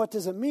question, what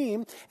does it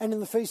mean? And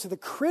in the face of the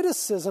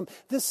criticism,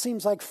 this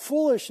seems like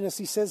foolishness.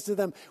 He says to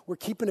them, we're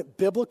keeping it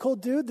biblical,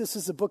 dude. This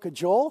is the book of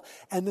Joel,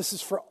 and this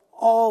is for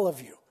all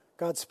of you.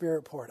 God's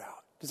Spirit poured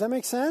out. Does that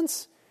make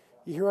sense?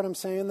 You hear what I'm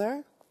saying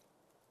there?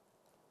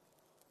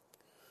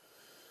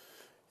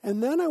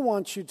 And then I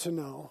want you to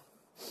know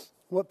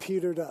what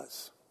Peter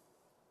does.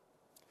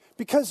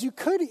 Because you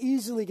could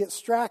easily get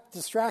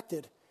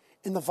distracted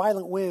in the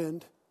violent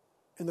wind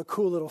and the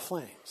cool little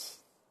flames.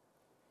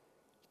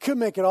 Could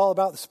make it all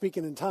about the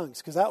speaking in tongues,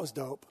 because that was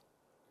dope.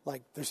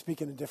 Like they're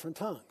speaking in different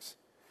tongues.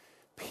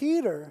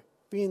 Peter,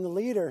 being the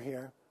leader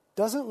here,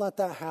 doesn't let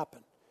that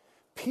happen.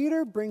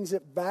 Peter brings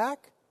it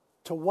back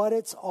to what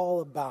it's all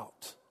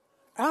about.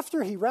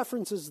 After he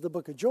references the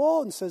book of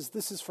Joel and says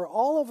this is for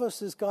all of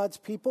us as God's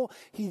people,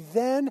 he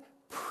then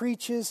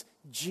preaches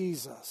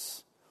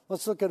Jesus.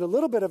 Let's look at a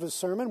little bit of his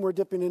sermon. We're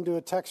dipping into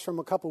a text from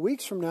a couple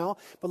weeks from now,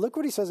 but look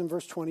what he says in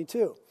verse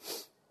 22.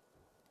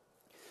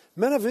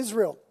 Men of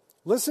Israel,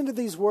 listen to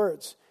these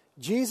words.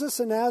 Jesus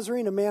the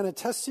Nazarene, a man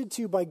attested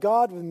to you by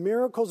God with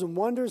miracles and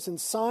wonders and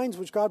signs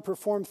which God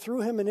performed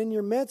through him and in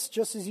your midst,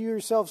 just as you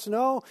yourselves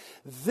know.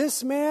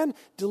 This man,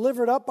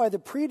 delivered up by the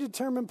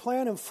predetermined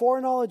plan and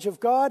foreknowledge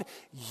of God,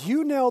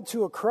 you nailed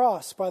to a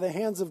cross by the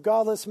hands of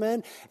godless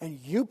men, and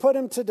you put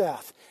him to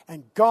death.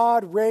 And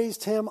God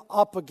raised him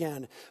up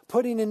again,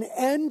 putting an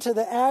end to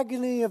the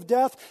agony of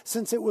death,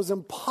 since it was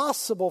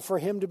impossible for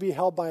him to be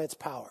held by its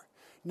power.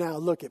 Now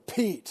look at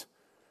Pete.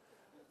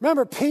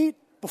 Remember Pete?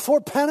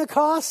 Before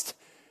Pentecost,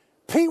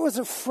 Pete was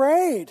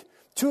afraid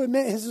to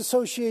admit his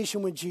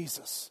association with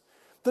Jesus.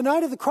 The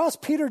night of the cross,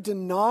 Peter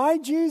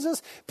denied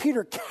Jesus.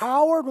 Peter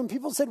cowered when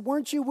people said,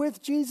 weren't you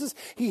with Jesus?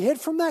 He hid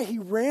from that. He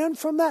ran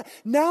from that.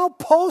 Now,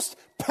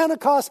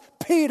 post-Pentecost,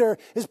 Peter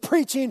is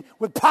preaching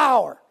with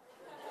power.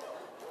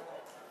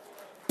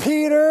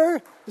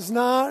 Peter is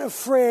not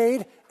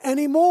afraid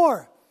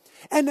anymore.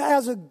 And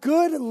as a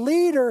good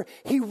leader,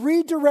 he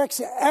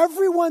redirects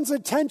everyone's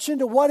attention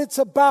to what it's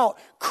about: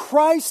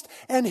 Christ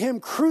and him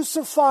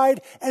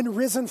crucified and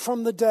risen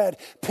from the dead.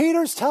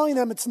 Peter's telling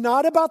them it's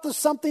not about the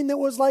something that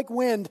was like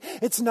wind.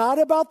 It's not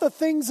about the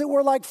things that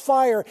were like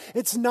fire.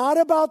 It's not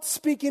about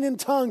speaking in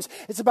tongues.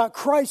 It's about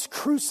Christ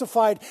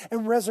crucified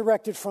and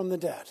resurrected from the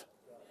dead.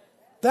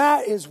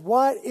 That is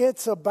what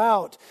it's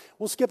about.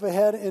 We'll skip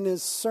ahead in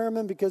his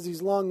sermon because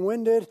he's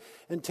long-winded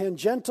and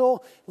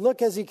tangential.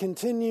 Look as he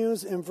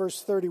continues in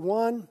verse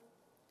 31.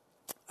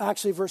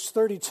 Actually, verse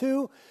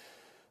 32.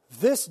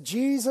 This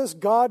Jesus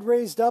God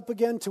raised up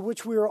again, to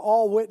which we are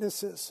all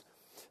witnesses.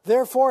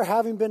 Therefore,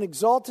 having been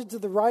exalted to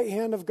the right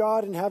hand of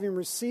God and having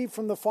received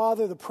from the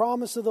Father the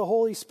promise of the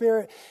Holy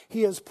Spirit,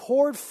 he has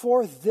poured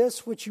forth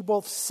this which you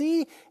both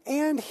see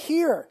and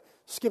hear.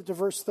 Skip to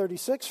verse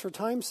 36 for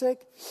time's sake.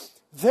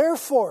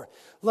 Therefore,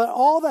 let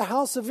all the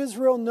house of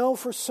Israel know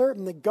for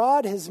certain that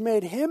God has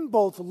made him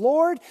both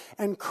Lord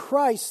and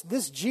Christ,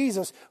 this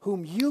Jesus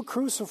whom you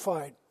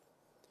crucified.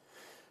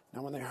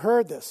 Now when they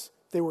heard this,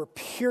 they were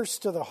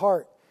pierced to the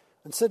heart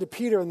and said to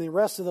Peter and the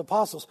rest of the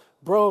apostles,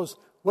 "Bros,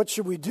 what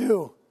should we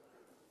do?"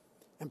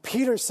 And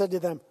Peter said to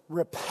them,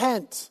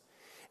 "Repent,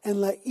 and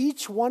let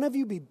each one of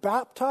you be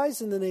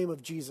baptized in the name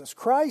of Jesus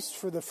Christ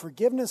for the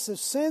forgiveness of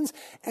sins,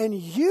 and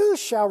you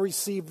shall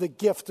receive the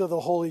gift of the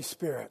Holy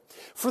Spirit.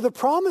 For the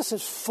promise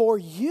is for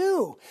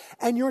you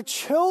and your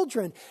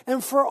children,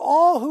 and for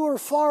all who are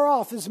far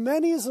off, as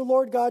many as the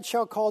Lord God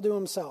shall call to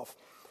himself."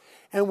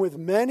 And with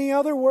many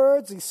other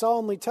words, he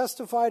solemnly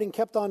testified and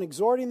kept on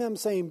exhorting them,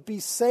 saying, "Be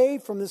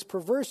saved from this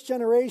perverse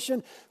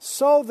generation."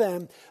 So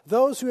then,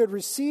 those who had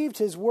received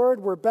his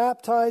word were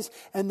baptized,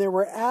 and there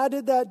were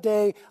added that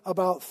day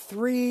about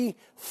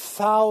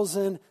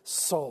 3,000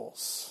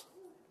 souls.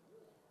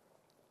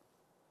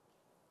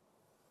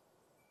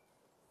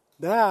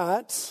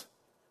 That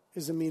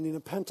is the meaning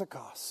of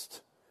Pentecost.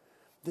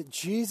 That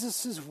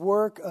Jesus'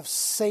 work of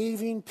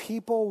saving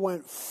people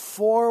went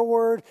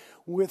forward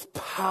with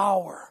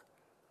power.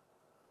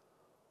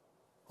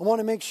 I want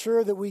to make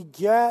sure that we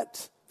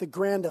get the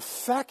grand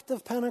effect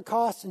of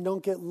Pentecost and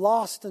don't get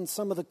lost in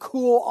some of the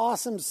cool,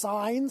 awesome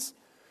signs,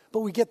 but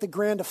we get the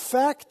grand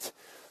effect.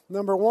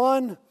 Number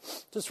one,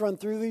 just run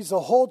through these. The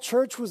whole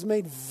church was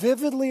made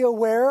vividly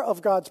aware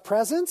of God's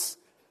presence,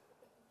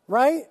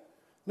 right?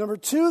 Number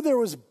two, there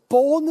was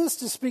boldness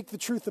to speak the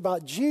truth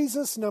about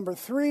Jesus. Number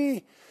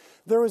three,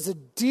 there was a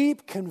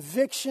deep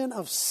conviction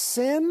of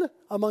sin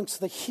amongst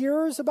the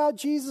hearers about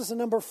Jesus. And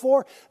number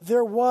four,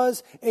 there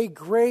was a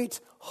great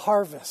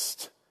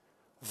harvest.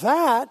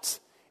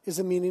 That is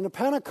the meaning of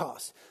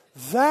Pentecost.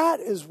 That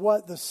is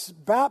what the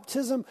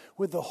baptism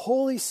with the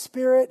Holy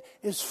Spirit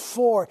is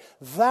for.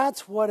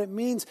 That's what it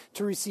means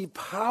to receive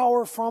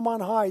power from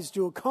on high, is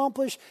to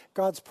accomplish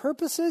God's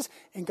purposes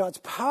and God's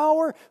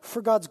power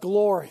for God's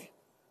glory.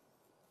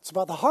 It's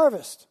about the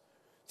harvest.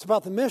 It's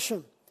about the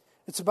mission.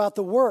 It's about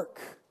the work.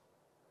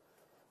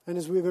 And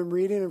as we've been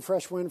reading in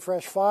Fresh Wind,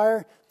 Fresh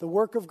Fire, the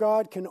work of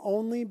God can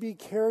only be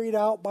carried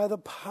out by the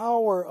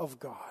power of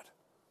God.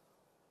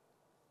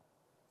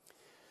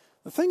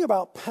 The thing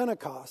about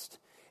Pentecost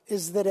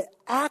is that it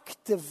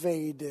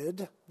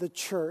activated the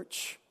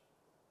church,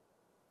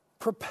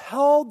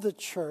 propelled the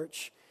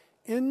church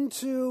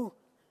into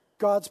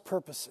God's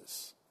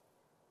purposes.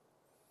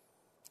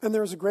 And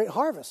there was a great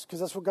harvest, because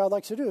that's what God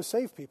likes to do, is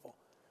save people.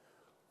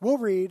 We'll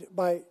read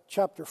by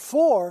chapter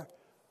 4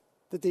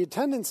 that the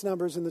attendance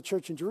numbers in the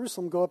church in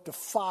Jerusalem go up to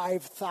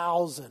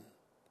 5,000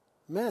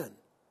 men.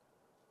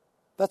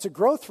 That's a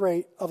growth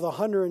rate of the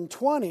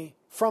 120,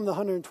 from the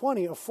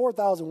 120 of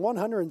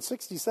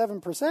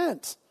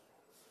 4,167%.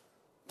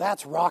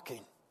 That's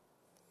rocking.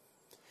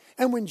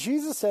 And when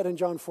Jesus said in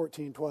John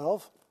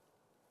 14:12,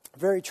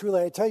 "Very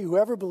truly I tell you,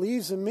 whoever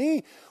believes in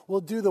me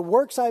will do the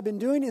works I've been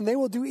doing, and they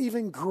will do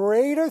even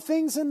greater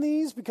things than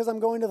these, because I'm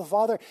going to the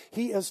Father,"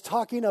 he is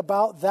talking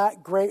about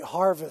that great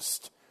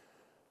harvest.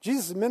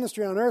 Jesus'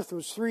 ministry on earth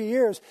was 3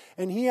 years,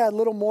 and he had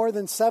little more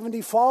than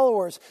 70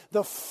 followers.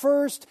 The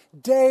first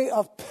day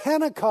of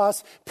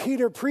Pentecost,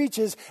 Peter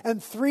preaches,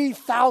 and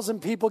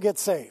 3,000 people get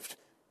saved.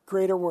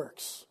 Greater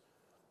works.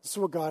 This is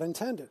what God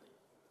intended.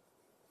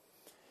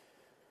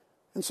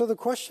 And so the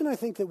question I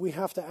think that we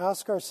have to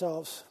ask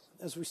ourselves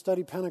as we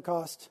study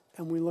Pentecost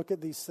and we look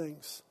at these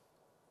things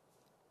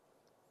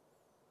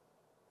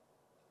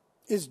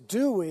is,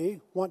 do we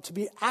want to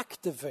be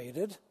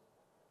activated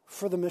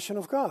for the mission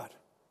of God?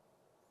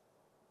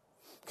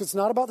 Because it's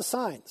not about the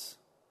signs.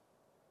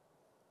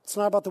 It's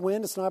not about the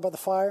wind. It's not about the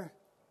fire.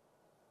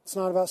 It's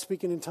not about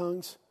speaking in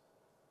tongues.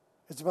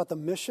 It's about the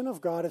mission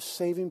of God of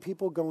saving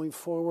people, going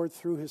forward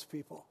through his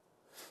people.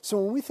 So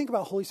when we think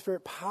about Holy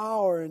Spirit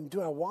power and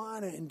do I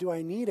want it and do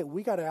I need it,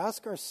 we got to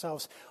ask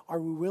ourselves, are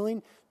we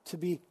willing to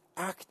be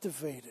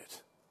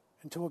activated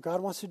into what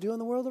God wants to do in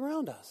the world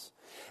around us?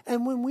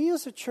 And when we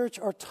as a church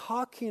are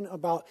talking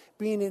about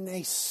being in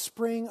a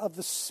spring of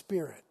the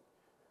Spirit,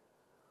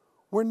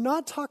 we're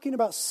not talking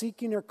about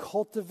seeking or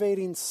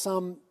cultivating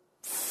some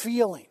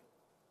feeling.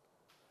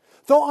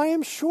 Though I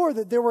am sure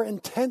that there were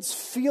intense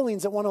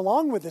feelings that went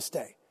along with this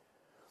day.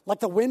 like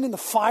the wind and the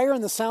fire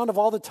and the sound of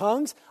all the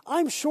tongues.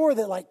 I'm sure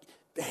that like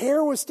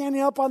hair was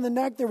standing up on the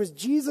neck. There was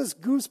Jesus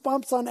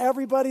goosebumps on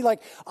everybody.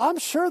 Like, I'm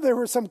sure there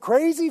were some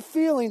crazy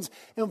feelings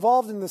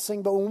involved in this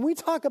thing. But when we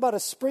talk about a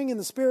spring in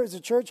the Spirit as a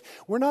church,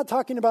 we're not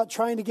talking about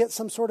trying to get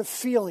some sort of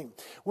feeling.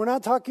 We're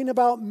not talking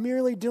about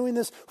merely doing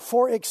this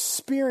for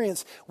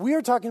experience. We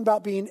are talking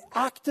about being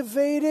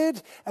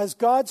activated as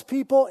God's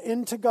people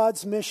into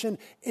God's mission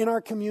in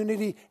our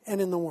community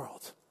and in the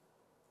world.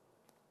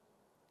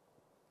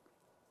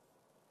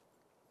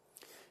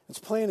 It's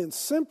plain and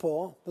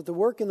simple that the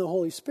work in the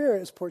Holy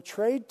Spirit is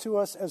portrayed to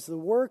us as the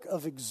work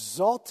of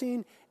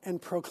exalting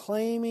and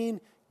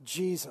proclaiming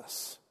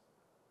Jesus.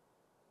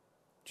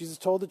 Jesus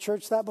told the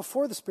church that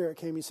before the Spirit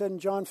came. He said in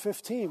John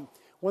 15,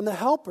 when the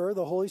Helper,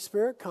 the Holy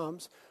Spirit,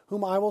 comes,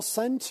 whom I will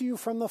send to you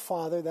from the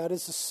Father, that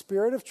is the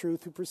Spirit of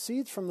truth who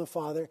proceeds from the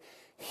Father,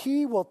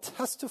 he will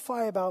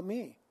testify about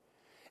me.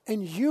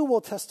 And you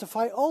will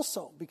testify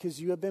also,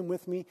 because you have been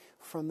with me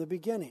from the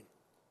beginning.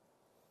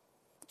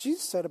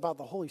 Jesus said about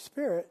the Holy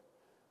Spirit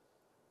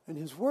and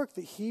his work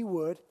that he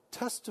would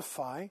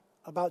testify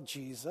about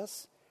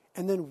Jesus,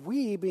 and then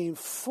we, being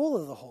full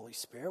of the Holy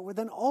Spirit, would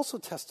then also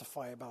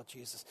testify about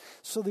Jesus.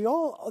 So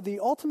the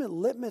ultimate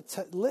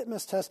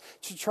litmus test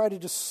to try to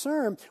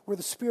discern where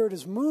the Spirit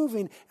is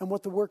moving and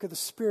what the work of the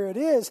Spirit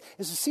is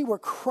to see where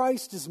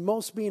Christ is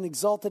most being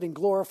exalted and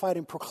glorified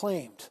and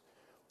proclaimed.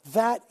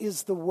 That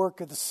is the work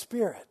of the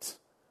Spirit.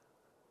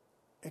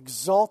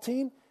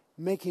 Exalting,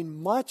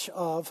 making much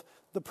of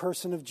the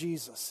person of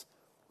Jesus.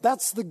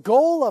 That's the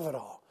goal of it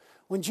all.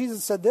 When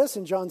Jesus said this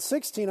in John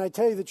 16, I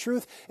tell you the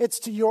truth, it's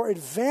to your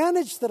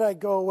advantage that I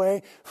go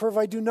away, for if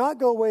I do not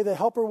go away, the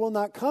Helper will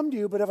not come to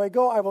you, but if I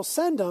go, I will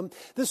send him.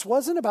 This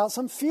wasn't about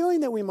some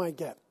feeling that we might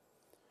get.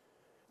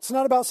 It's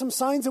not about some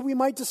signs that we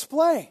might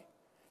display.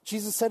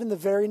 Jesus said in the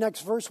very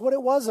next verse what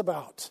it was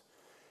about.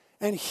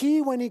 And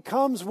he, when he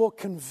comes, will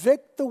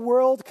convict the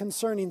world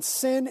concerning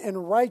sin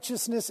and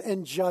righteousness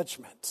and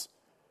judgment,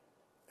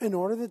 in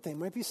order that they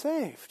might be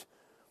saved.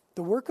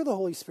 The work of the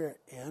Holy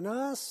Spirit in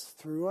us,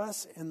 through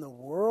us, in the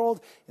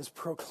world is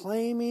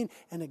proclaiming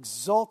and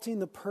exalting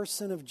the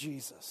person of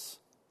Jesus.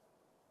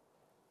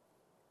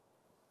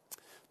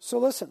 So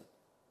listen,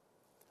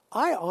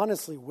 I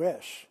honestly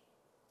wish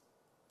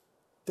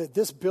that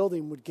this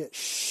building would get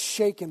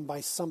shaken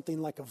by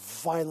something like a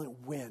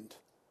violent wind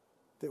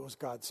that was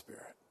God's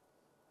Spirit.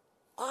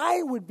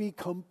 I would be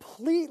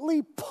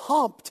completely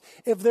pumped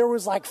if there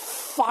was like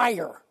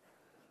fire.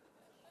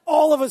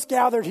 All of us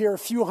gathered here, a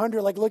few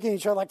hundred, like looking at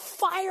each other like,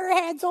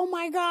 fireheads, oh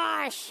my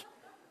gosh.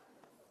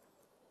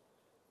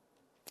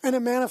 And a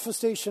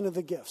manifestation of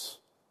the gifts.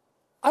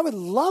 I would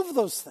love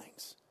those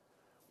things.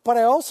 But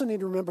I also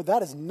need to remember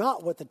that is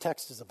not what the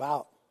text is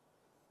about.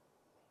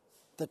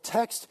 The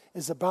text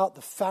is about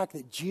the fact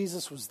that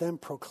Jesus was then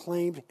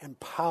proclaimed in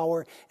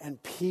power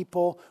and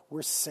people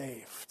were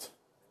saved.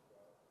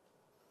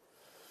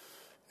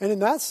 And in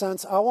that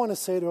sense, I want to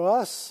say to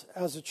us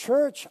as a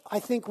church, I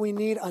think we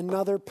need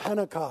another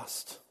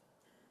Pentecost.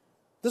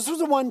 This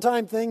was a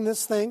one-time thing,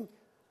 this thing.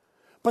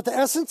 But the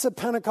essence of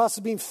Pentecost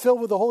is being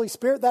filled with the Holy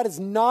Spirit. That is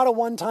not a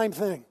one-time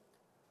thing.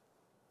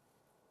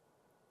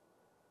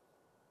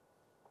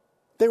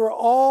 They were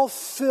all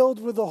filled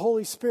with the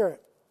Holy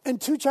Spirit. And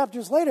 2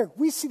 chapters later,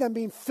 we see them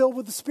being filled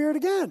with the Spirit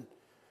again.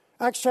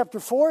 Acts chapter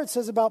 4, it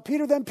says about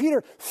Peter, then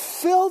Peter,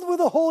 filled with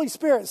the Holy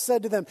Spirit,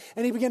 said to them,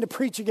 and he began to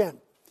preach again.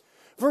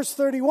 Verse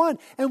 31,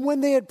 and when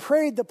they had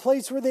prayed, the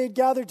place where they had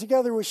gathered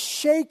together was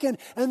shaken,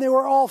 and they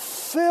were all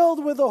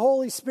filled with the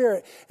Holy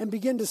Spirit and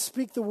began to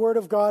speak the word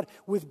of God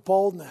with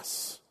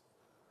boldness.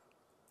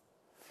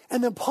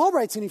 And then Paul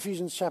writes in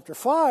Ephesians chapter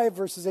 5,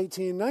 verses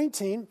 18 and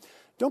 19,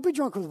 don't be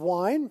drunk with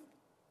wine,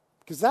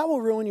 because that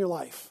will ruin your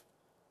life.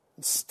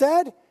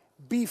 Instead,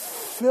 be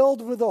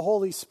filled with the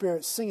Holy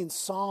Spirit, singing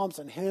psalms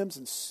and hymns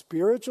and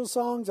spiritual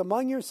songs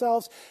among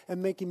yourselves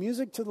and making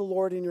music to the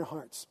Lord in your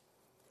hearts.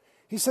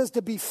 He says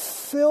to be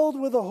filled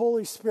with the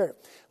Holy Spirit.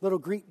 Little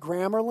Greek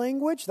grammar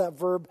language, that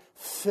verb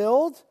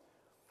filled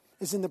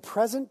is in the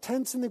present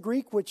tense in the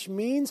Greek, which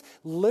means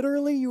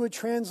literally you would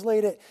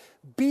translate it,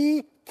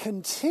 be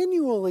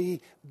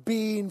continually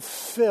being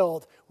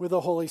filled with the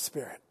Holy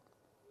Spirit.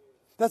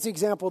 That's the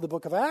example of the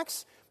book of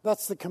Acts.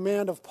 That's the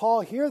command of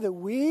Paul here, that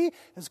we,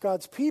 as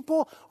God's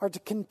people, are to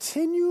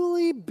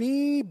continually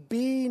be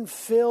being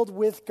filled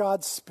with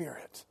God's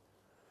Spirit.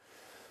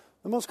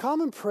 The most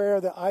common prayer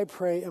that I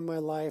pray in my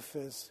life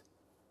is,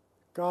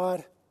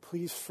 God,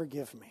 please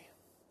forgive me.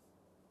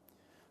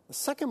 The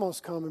second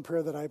most common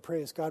prayer that I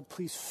pray is, God,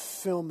 please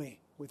fill me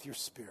with your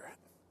Spirit.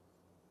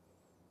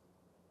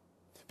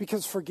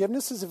 Because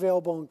forgiveness is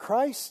available in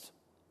Christ,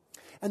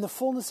 and the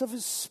fullness of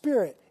his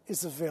Spirit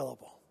is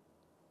available.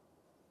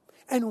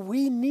 And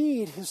we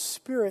need his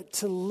Spirit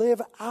to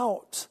live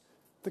out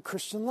the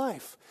Christian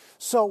life.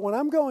 So when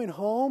I'm going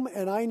home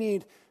and I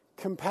need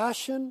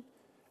compassion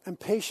and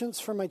patience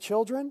for my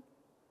children,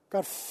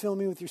 God, fill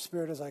me with your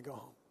Spirit as I go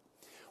home.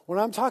 When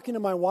I'm talking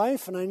to my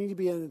wife and I need to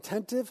be an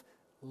attentive,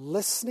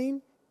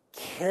 listening,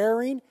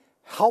 caring,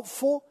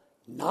 helpful,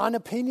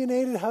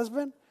 non-opinionated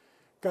husband,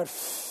 God,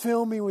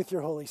 fill me with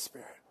your Holy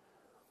Spirit.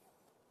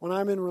 When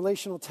I'm in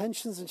relational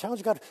tensions and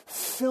challenges, God,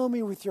 fill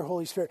me with your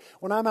Holy Spirit.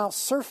 When I'm out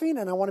surfing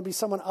and I want to be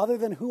someone other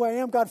than who I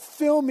am, God,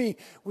 fill me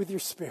with your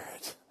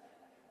Spirit.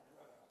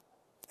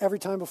 Every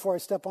time before I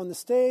step on the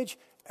stage,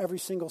 every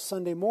single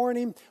Sunday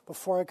morning,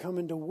 before I come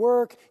into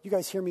work, you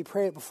guys hear me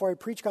pray it before I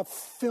preach, God,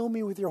 fill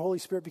me with your Holy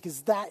Spirit,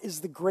 because that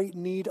is the great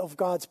need of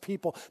God's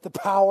people, the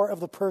power of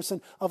the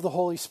person of the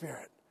Holy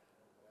Spirit.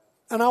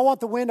 And I want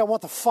the wind, I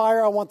want the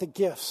fire, I want the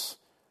gifts.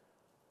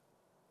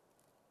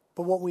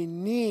 But what we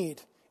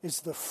need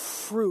is the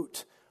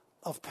fruit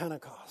of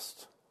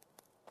Pentecost.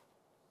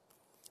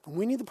 And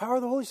we need the power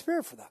of the Holy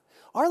Spirit for that.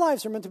 Our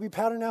lives are meant to be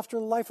patterned after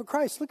the life of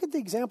Christ. Look at the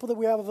example that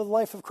we have of the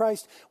life of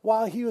Christ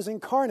while he was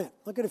incarnate.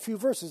 Look at a few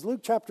verses.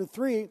 Luke chapter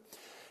 3.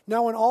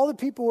 Now when all the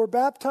people were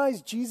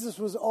baptized, Jesus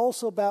was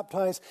also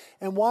baptized.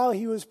 And while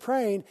he was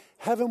praying,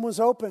 heaven was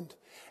opened.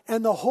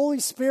 And the Holy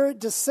Spirit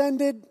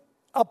descended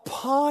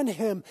upon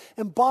him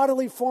in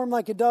bodily form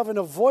like a dove. And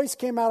a voice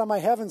came out of my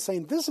heaven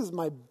saying, "This is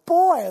my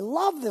boy. I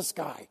love this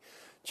guy."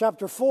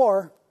 Chapter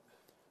 4.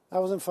 That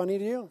wasn't funny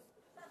to you?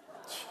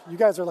 You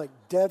guys are like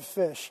dead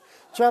fish.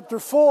 Chapter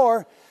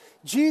 4,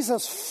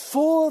 Jesus,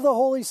 full of the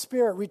Holy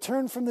Spirit,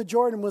 returned from the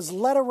Jordan, was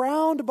led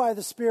around by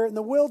the Spirit in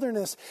the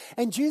wilderness.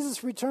 And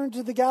Jesus returned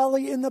to the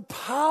Galilee in the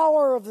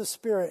power of the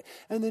Spirit.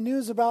 And the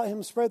news about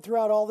him spread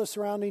throughout all the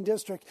surrounding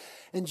district.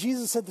 And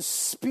Jesus said, "The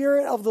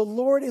Spirit of the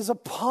Lord is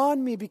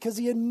upon me, because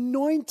he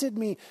anointed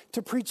me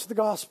to preach the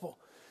gospel."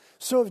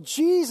 So if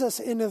Jesus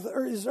in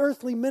his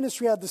earthly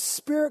ministry had the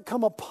Spirit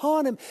come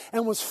upon him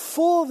and was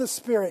full of the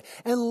Spirit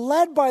and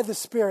led by the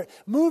Spirit,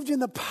 moved in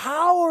the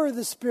power of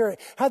the Spirit,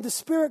 had the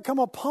Spirit come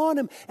upon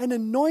him and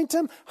anoint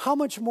him, how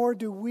much more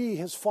do we,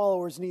 his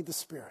followers, need the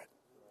Spirit?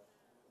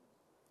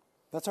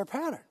 That's our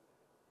pattern.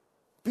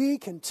 Be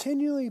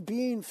continually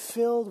being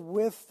filled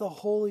with the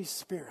Holy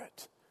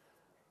Spirit.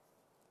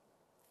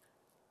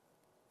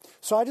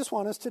 So I just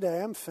want us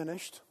today, I'm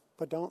finished,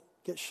 but don't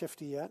get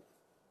shifty yet,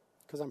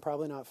 because I'm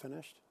probably not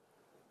finished.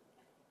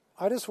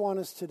 I just want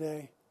us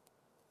today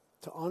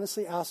to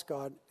honestly ask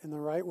God in the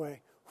right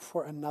way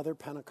for another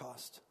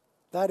Pentecost.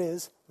 That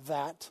is,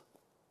 that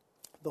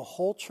the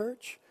whole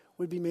church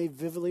would be made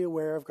vividly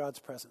aware of God's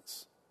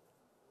presence.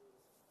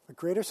 A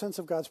greater sense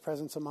of God's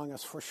presence among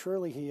us, for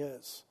surely he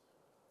is.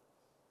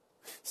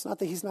 It's not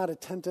that he's not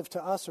attentive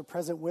to us or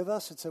present with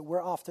us. It's that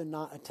we're often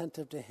not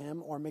attentive to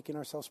him or making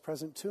ourselves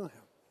present to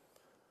him.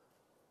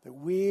 That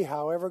we,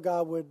 however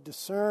God would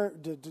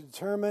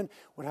determine,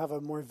 would have a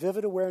more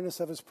vivid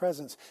awareness of his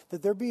presence.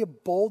 That there be a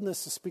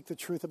boldness to speak the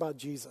truth about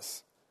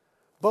Jesus.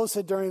 Bo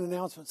said during the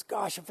announcements,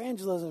 gosh,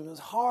 evangelism is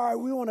hard.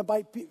 We want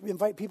to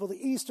invite people to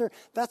Easter.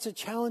 That's a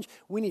challenge.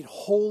 We need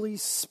Holy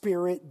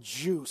Spirit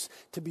juice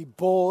to be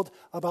bold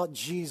about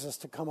Jesus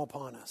to come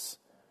upon us.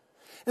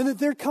 And that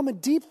there come a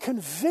deep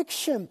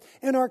conviction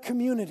in our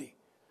community.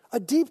 A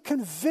deep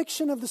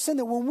conviction of the sin,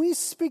 that when we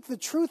speak the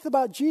truth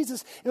about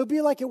Jesus, it would be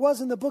like it was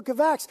in the book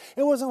of Acts.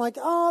 It wasn't like,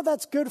 oh,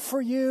 that's good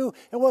for you.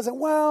 It wasn't,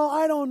 well,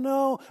 I don't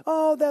know.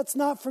 Oh, that's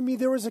not for me.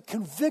 There was a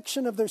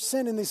conviction of their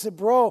sin, and they said,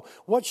 bro,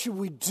 what should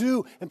we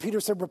do? And Peter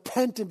said,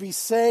 repent and be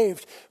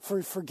saved.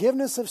 For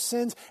forgiveness of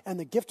sins, and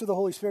the gift of the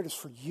Holy Spirit is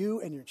for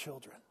you and your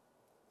children.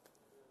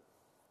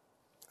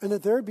 And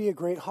that there would be a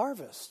great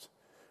harvest.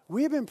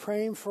 We have been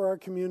praying for our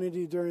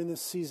community during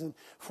this season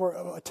for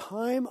a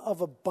time of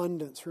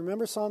abundance.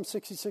 Remember Psalm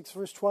 66,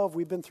 verse 12?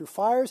 We've been through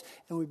fires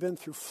and we've been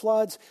through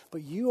floods,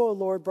 but you, O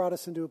Lord, brought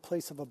us into a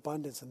place of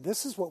abundance. And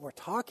this is what we're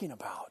talking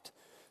about.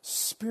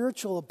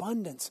 Spiritual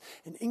abundance,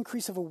 an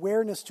increase of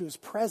awareness to his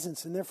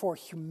presence, and therefore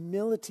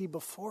humility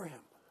before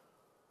him.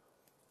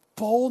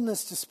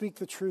 Boldness to speak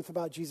the truth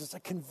about Jesus, a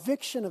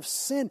conviction of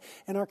sin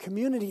in our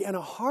community, and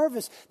a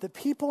harvest that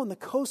people in the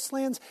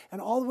coastlands and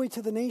all the way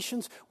to the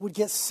nations would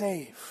get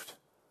saved.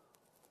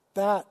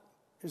 That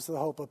is the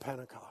hope of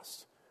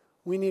Pentecost.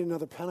 We need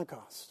another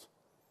Pentecost.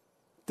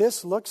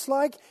 This looks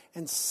like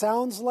and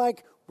sounds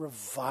like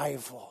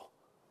revival.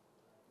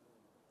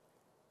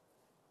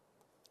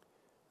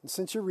 And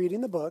since you're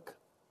reading the book,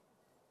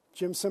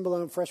 Jim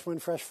Cimbalone, Fresh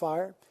Wind, Fresh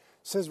Fire,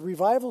 says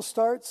revival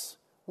starts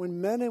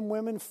when men and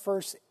women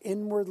first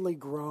inwardly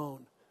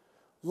groan,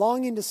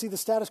 longing to see the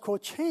status quo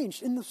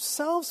changed in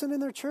themselves and in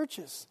their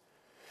churches.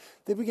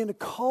 They begin to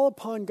call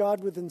upon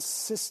God with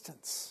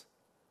insistence.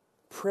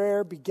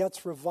 Prayer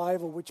begets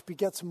revival, which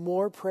begets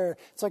more prayer.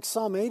 It's like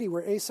Psalm 80,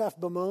 where Asaph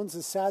bemoans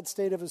the sad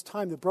state of his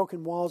time, the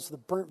broken walls, the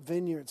burnt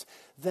vineyards.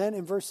 Then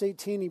in verse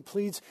 18, he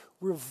pleads,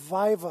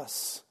 revive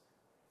us,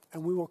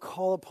 and we will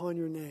call upon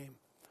your name.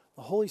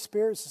 The Holy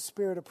Spirit is the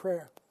spirit of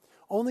prayer.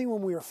 Only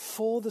when we are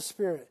full of the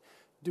Spirit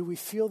do we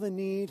feel the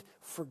need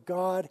for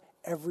God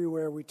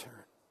everywhere we turn.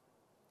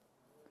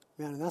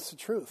 Man, and that's the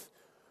truth.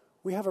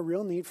 We have a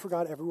real need for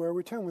God everywhere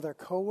we turn, with our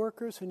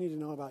coworkers who need to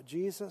know about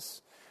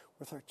Jesus,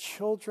 with our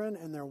children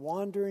and their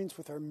wanderings,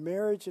 with our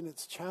marriage and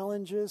its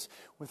challenges,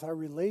 with our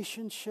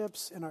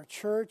relationships in our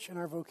church and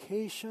our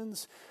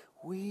vocations.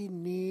 We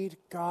need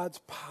God's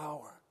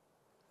power.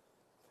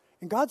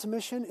 And God's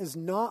mission is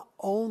not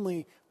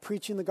only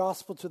preaching the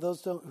gospel to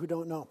those who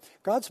don't know.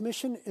 God's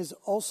mission is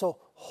also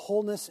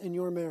wholeness in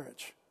your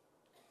marriage.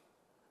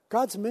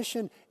 God's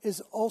mission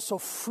is also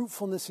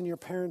fruitfulness in your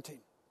parenting.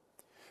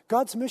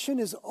 God's mission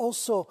is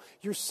also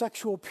your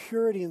sexual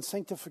purity and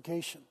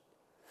sanctification.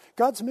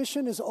 God's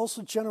mission is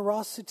also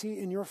generosity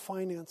in your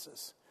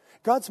finances.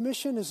 God's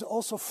mission is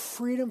also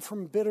freedom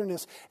from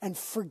bitterness and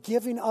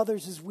forgiving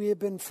others as we have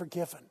been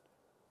forgiven.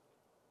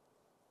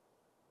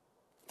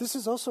 This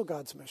is also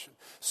God's mission.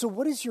 So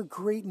what is your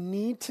great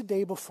need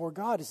today before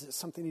God? Is it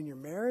something in your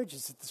marriage?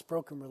 Is it this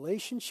broken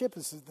relationship?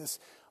 Is it this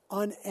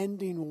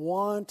unending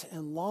want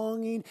and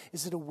longing?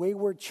 Is it a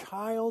wayward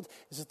child?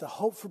 Is it the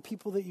hope for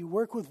people that you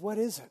work with? What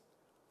is it?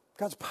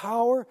 God's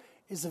power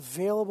is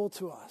available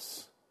to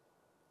us.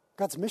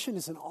 God's mission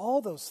is in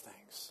all those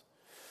things.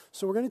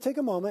 So we're going to take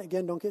a moment.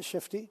 Again, don't get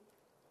shifty.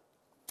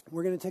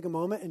 We're going to take a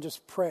moment and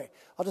just pray.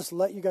 I'll just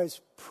let you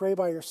guys pray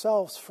by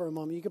yourselves for a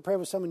moment. You can pray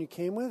with someone you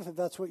came with if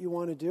that's what you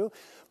want to do.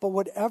 But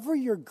whatever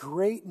your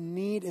great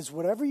need is,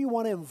 whatever you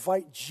want to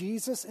invite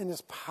Jesus and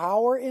his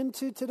power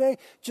into today,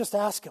 just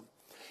ask him.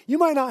 You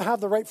might not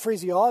have the right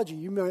phraseology.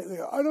 You might,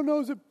 I don't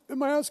know,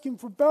 am I asking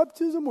for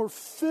baptism or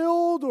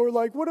filled or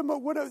like,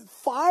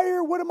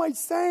 fire? What am I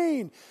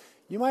saying?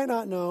 You might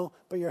not know,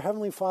 but your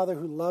Heavenly Father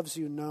who loves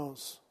you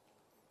knows.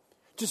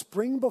 Just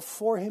bring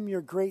before him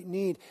your great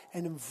need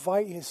and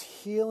invite his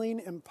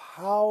healing,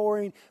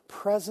 empowering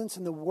presence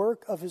and the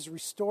work of his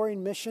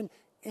restoring mission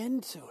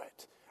into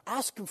it.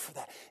 Ask him for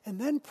that.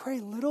 And then pray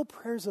little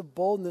prayers of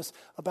boldness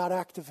about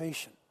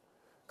activation.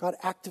 God,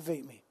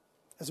 activate me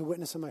as a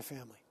witness in my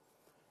family.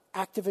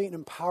 Activate and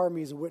empower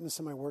me as a witness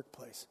in my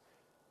workplace.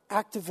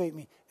 Activate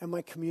me in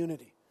my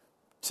community.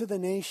 To the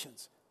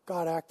nations,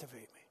 God,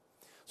 activate me.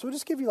 So we'll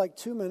just give you like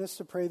 2 minutes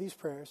to pray these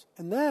prayers.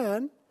 And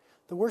then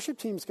the worship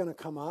team's going to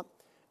come up.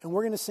 And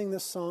we're going to sing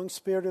this song,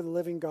 Spirit of the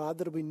Living God,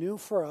 that'll be new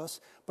for us,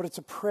 but it's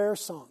a prayer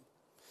song.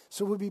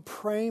 So we'll be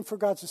praying for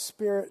God's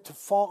Spirit to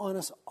fall on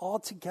us all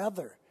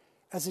together,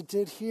 as it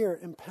did here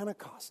in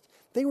Pentecost.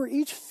 They were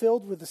each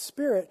filled with the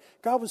Spirit.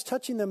 God was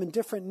touching them in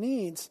different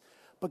needs,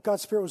 but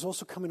God's Spirit was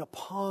also coming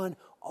upon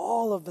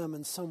all of them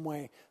in some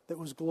way that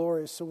was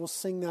glorious. So we'll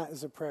sing that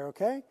as a prayer,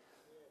 okay?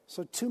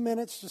 So 2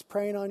 minutes just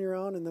praying on your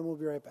own, and then we'll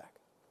be right back.